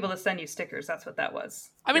you want people to send you stickers? That's what that was.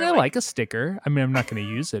 I mean, I like a sticker. I mean, I'm not going to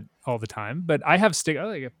use it all the time, but I have I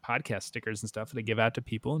like podcast stickers and stuff that I give out to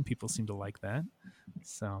people, and people seem to like that.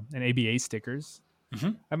 So, and ABA stickers.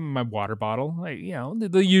 I have my water bottle,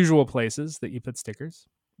 the usual places that you put stickers.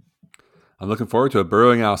 I'm looking forward to a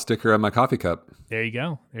Burrowing Owl sticker on my coffee cup. There you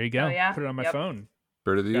go. Oh, yeah? Put it on my phone.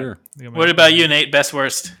 Bird of the year. What about you, Nate? Best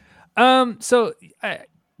worst? So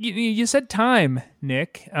you said time,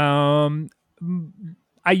 Nick. I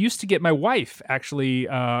used to get my wife actually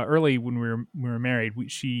early when we were married.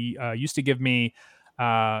 She used to give me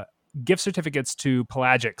gift certificates to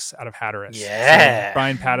Pelagics out of Hatteras. Yeah. So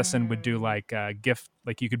Brian Pattison would do like a gift,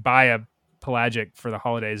 like you could buy a Pelagic for the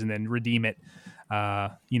holidays and then redeem it,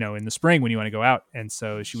 in the spring when you want to go out. And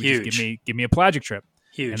so she would just give me a Pelagic trip.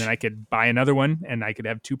 Huge. And then I could buy another one and I could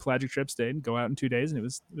have 2 Pelagic trips and go out in 2 days. And it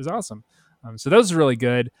was awesome. So those are really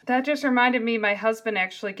good. That just reminded me, my husband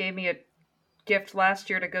actually gave me a gift last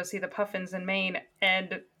year to go see the Puffins in Maine,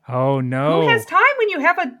 and oh no, who has time when you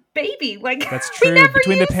have a baby? Like, that's true.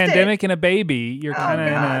 Between the pandemic and a baby, you're kind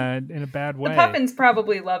of in a bad way. The Puffins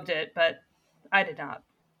probably loved it, but I did not.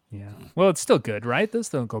 Yeah. Well, it's still good, right? Those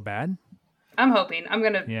don't go bad. I'm hoping. I'm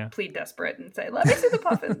going to plead desperate and say, let me see the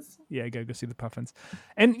Puffins. Yeah, gotta go see the Puffins.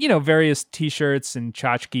 And, various T-shirts and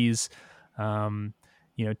tchotchkes,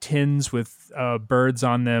 tins with birds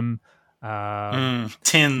on them.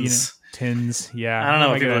 Tins. Tins, yeah. I don't know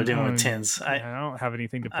what people are doing with tins. I don't have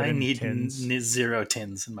anything to put I in need tins. 0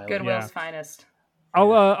 tins in my life. Goodwill's finest.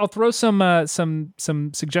 I'll throw some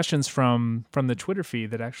suggestions from the Twitter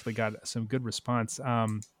feed that actually got some good response.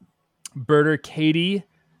 Birder Katie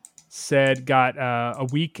said got a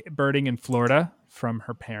week birding in Florida from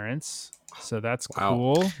her parents, so that's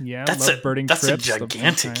cool. Yeah, love birding trips. That's a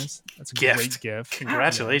gigantic that's a gift. Great gift.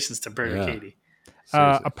 Congratulations to Birder Katie.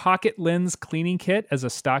 A pocket lens cleaning kit as a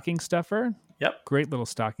stocking stuffer. Yep, great little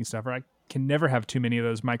stocking stuffer. I can never have too many of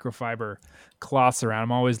those microfiber cloths around.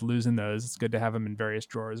 I'm always losing those. It's good to have them in various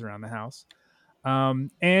drawers around the house.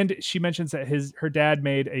 And she mentions that her dad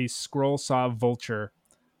made a scroll saw vulture,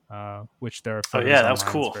 which there are photos that was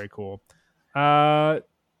online. cool. It's very cool.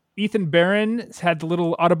 Ethan Barron had the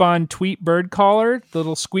little Audubon tweet bird collar, the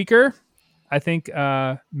little squeaker. I think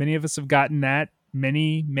many of us have gotten that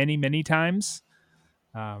many, many, many times.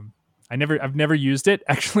 I've never used it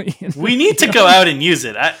actually. We need to go out and use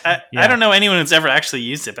it. I don't know anyone who's ever actually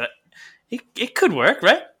used it, but it could work,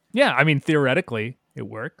 right? Yeah, I mean theoretically it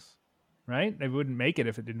works, right? They wouldn't make it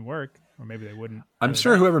if it didn't work, or maybe they wouldn't. I'm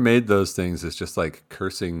sure whoever made those things is just like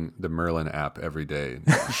cursing the Merlin app every day.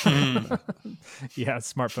 Yeah,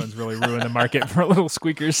 smartphones really ruin the market for little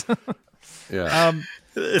squeakers. Yeah.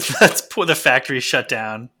 Let's put the factory shut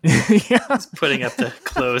down. Yeah. Putting up the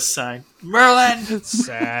closed sign. Merlin!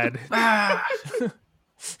 Sad.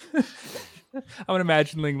 I'm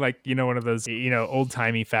imagining like, one of those, old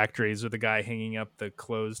timey factories with a guy hanging up the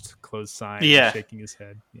closed sign and shaking his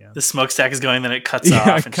head. Yeah. The smokestack is going, then it cuts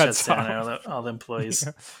off and shuts down all the employees.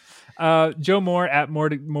 Yeah. Joe Moore at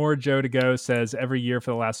More Joe to Go says every year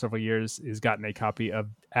for the last several years he's gotten a copy of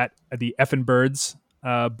at the Effin' Birds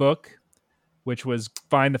book, which was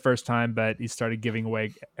fine the first time, but he started giving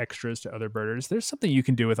away extras to other birders. There's something you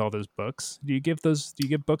can do with all those books. Do you give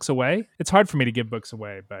books away? It's hard for me to give books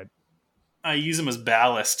away, but I use them as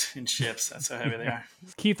ballast in ships. That's how heavy they are.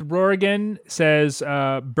 Keith Rorigan says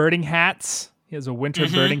birding hats. He has a winter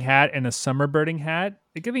birding hat and a summer birding hat.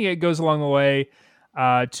 I think it goes along the way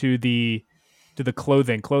to the to the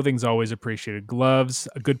clothing. Clothing's always appreciated. Gloves,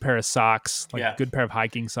 a good pair of socks, like Yeah. a good pair of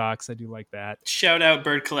hiking socks. I do like that. Shout out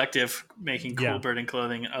Bird Collective making cool Yeah. birding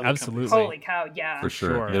clothing. Other Absolutely. Holy cow, yeah. For sure.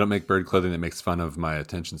 Sure. They don't make bird clothing that makes fun of my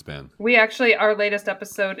attention span. We actually, our latest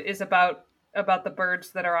episode is about the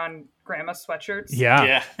birds that are on grandma's sweatshirts. Yeah.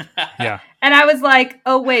 Yeah. Yeah. And I was like,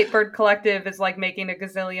 oh wait, Bird Collective is like making $1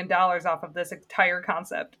 gazillion off of this entire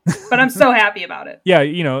concept. But I'm so happy about it.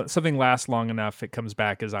 Yeah, something lasts long enough, it comes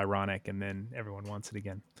back as ironic, and then everyone wants it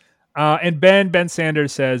again. And Ben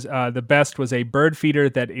Sanders says the best was a bird feeder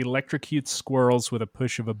that electrocutes squirrels with a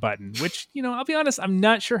push of a button, which, I'll be honest, I'm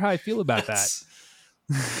not sure how I feel about that.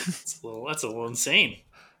 That's a little insane.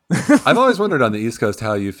 I've always wondered on the East Coast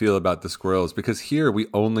how you feel about the squirrels, because here we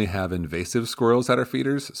only have invasive squirrels at our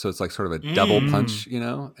feeders. So it's like sort of a double punch, and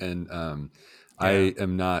I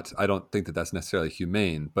don't think that that's necessarily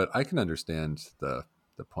humane, but I can understand the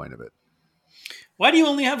point of it. Why do you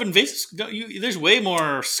only have invasive? There's way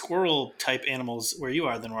more squirrel type animals where you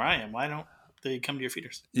are than where I am. Why don't they come to your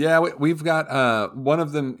feeders? Yeah, we've got one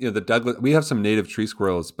of them, the Douglas. We have some native tree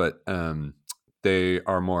squirrels, but they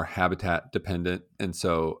are more habitat dependent, and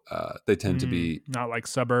so they tend to be not like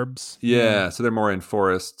suburbs. Yeah, so they're more in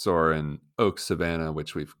forests or in oak savanna,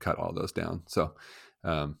 which we've cut all those down. So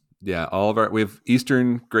we have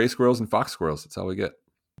eastern gray squirrels and fox squirrels. That's all we get.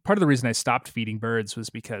 Part of the reason I stopped feeding birds was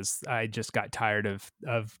because I just got tired of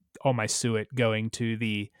all my suet going to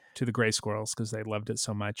the gray squirrels because they loved it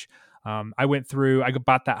so much. I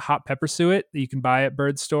bought that hot pepper suet that you can buy at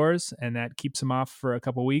bird stores, and that keeps them off for a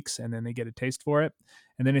couple weeks, and then they get a taste for it.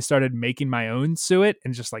 And then I started making my own suet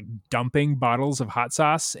and just like dumping bottles of hot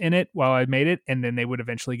sauce in it while I made it, and then they would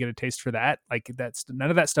eventually get a taste for that. Like none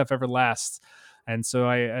of that stuff ever lasts. And so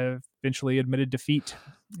I eventually admitted defeat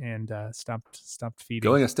and stopped feeding.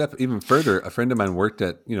 Going a step even further, a friend of mine worked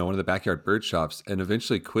at one of the backyard bird shops and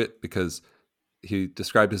eventually quit because he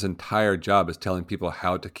described his entire job as telling people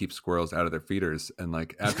how to keep squirrels out of their feeders. And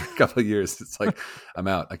like after a couple of years, it's like, I'm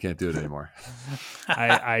out. I can't do it anymore.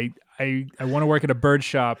 I want to work at a bird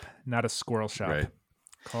shop, not a squirrel shop. Right.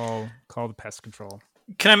 Call the pest control.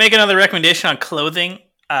 Can I make another recommendation on clothing?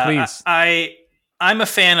 Please. I'm a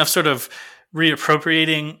fan of sort of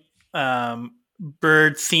reappropriating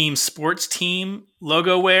bird themed sports team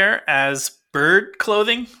logo wear as bird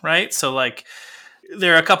clothing, right? So like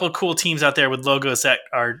there are a couple of cool teams out there with logos that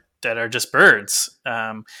are just birds.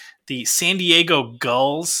 The San Diego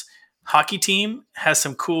Gulls hockey team has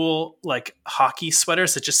some cool like hockey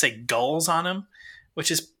sweaters that just say gulls on them,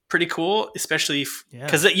 which is pretty cool, especially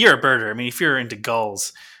because you're a birder. I mean, if you're into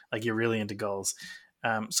gulls, like you're really into gulls.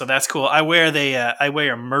 So that's cool. I wear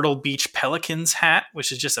a Myrtle Beach Pelicans hat,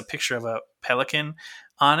 which is just a picture of a pelican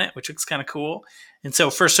on it, which looks kind of cool. And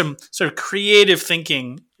so for some sort of creative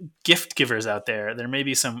thinking gift givers out there may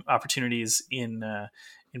be some opportunities in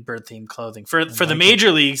bird themed clothing. For the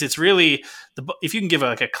major leagues, it's really if you can give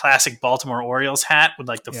a classic Baltimore Orioles hat with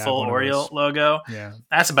like the full Oriole logo,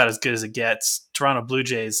 that's about as good as it gets. Toronto Blue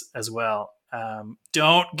Jays as well.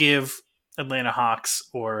 Don't give Atlanta Hawks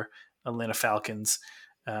or Atlanta Falcons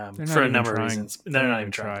for a number of reasons. They're not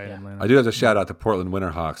even trying. Yeah. I do have to shout out the Portland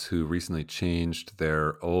Winterhawks, who recently changed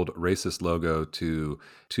their old racist logo to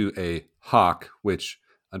a hawk, which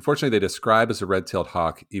unfortunately they describe as a red-tailed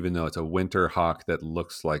hawk, even though it's a winter hawk that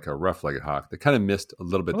looks like a rough-legged hawk. They kind of missed a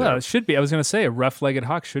little bit there. It should be. I was going to say a rough-legged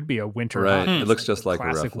hawk should be a winter hawk. It looks just like a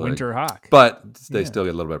classic winter hawk. But they still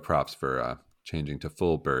get a little bit of props for changing to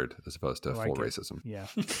full bird as opposed to full racism. Yeah.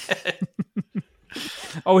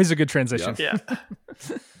 Always a good transition. Yeah.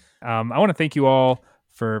 I want to thank you all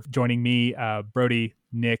for joining me, Brody,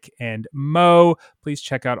 Nick, and Mo. Please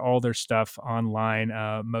check out all their stuff online.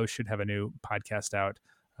 Mo should have a new podcast out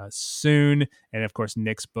soon. And of course,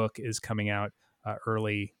 Nick's book is coming out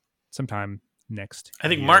early sometime next I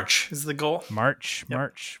think year. March is the goal. March.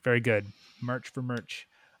 Very good. March for merch.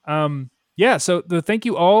 So thank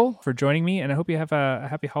you all for joining me, and I hope you have a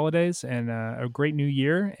happy holidays and a great new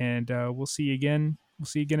year, and we'll see you again. We'll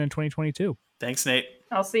see you again in 2022. Thanks, Nate.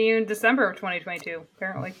 I'll see you in December of 2022,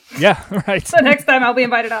 apparently. Yeah, right. So next time I'll be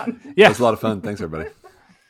invited on. Yeah. It was a lot of fun. Thanks, everybody.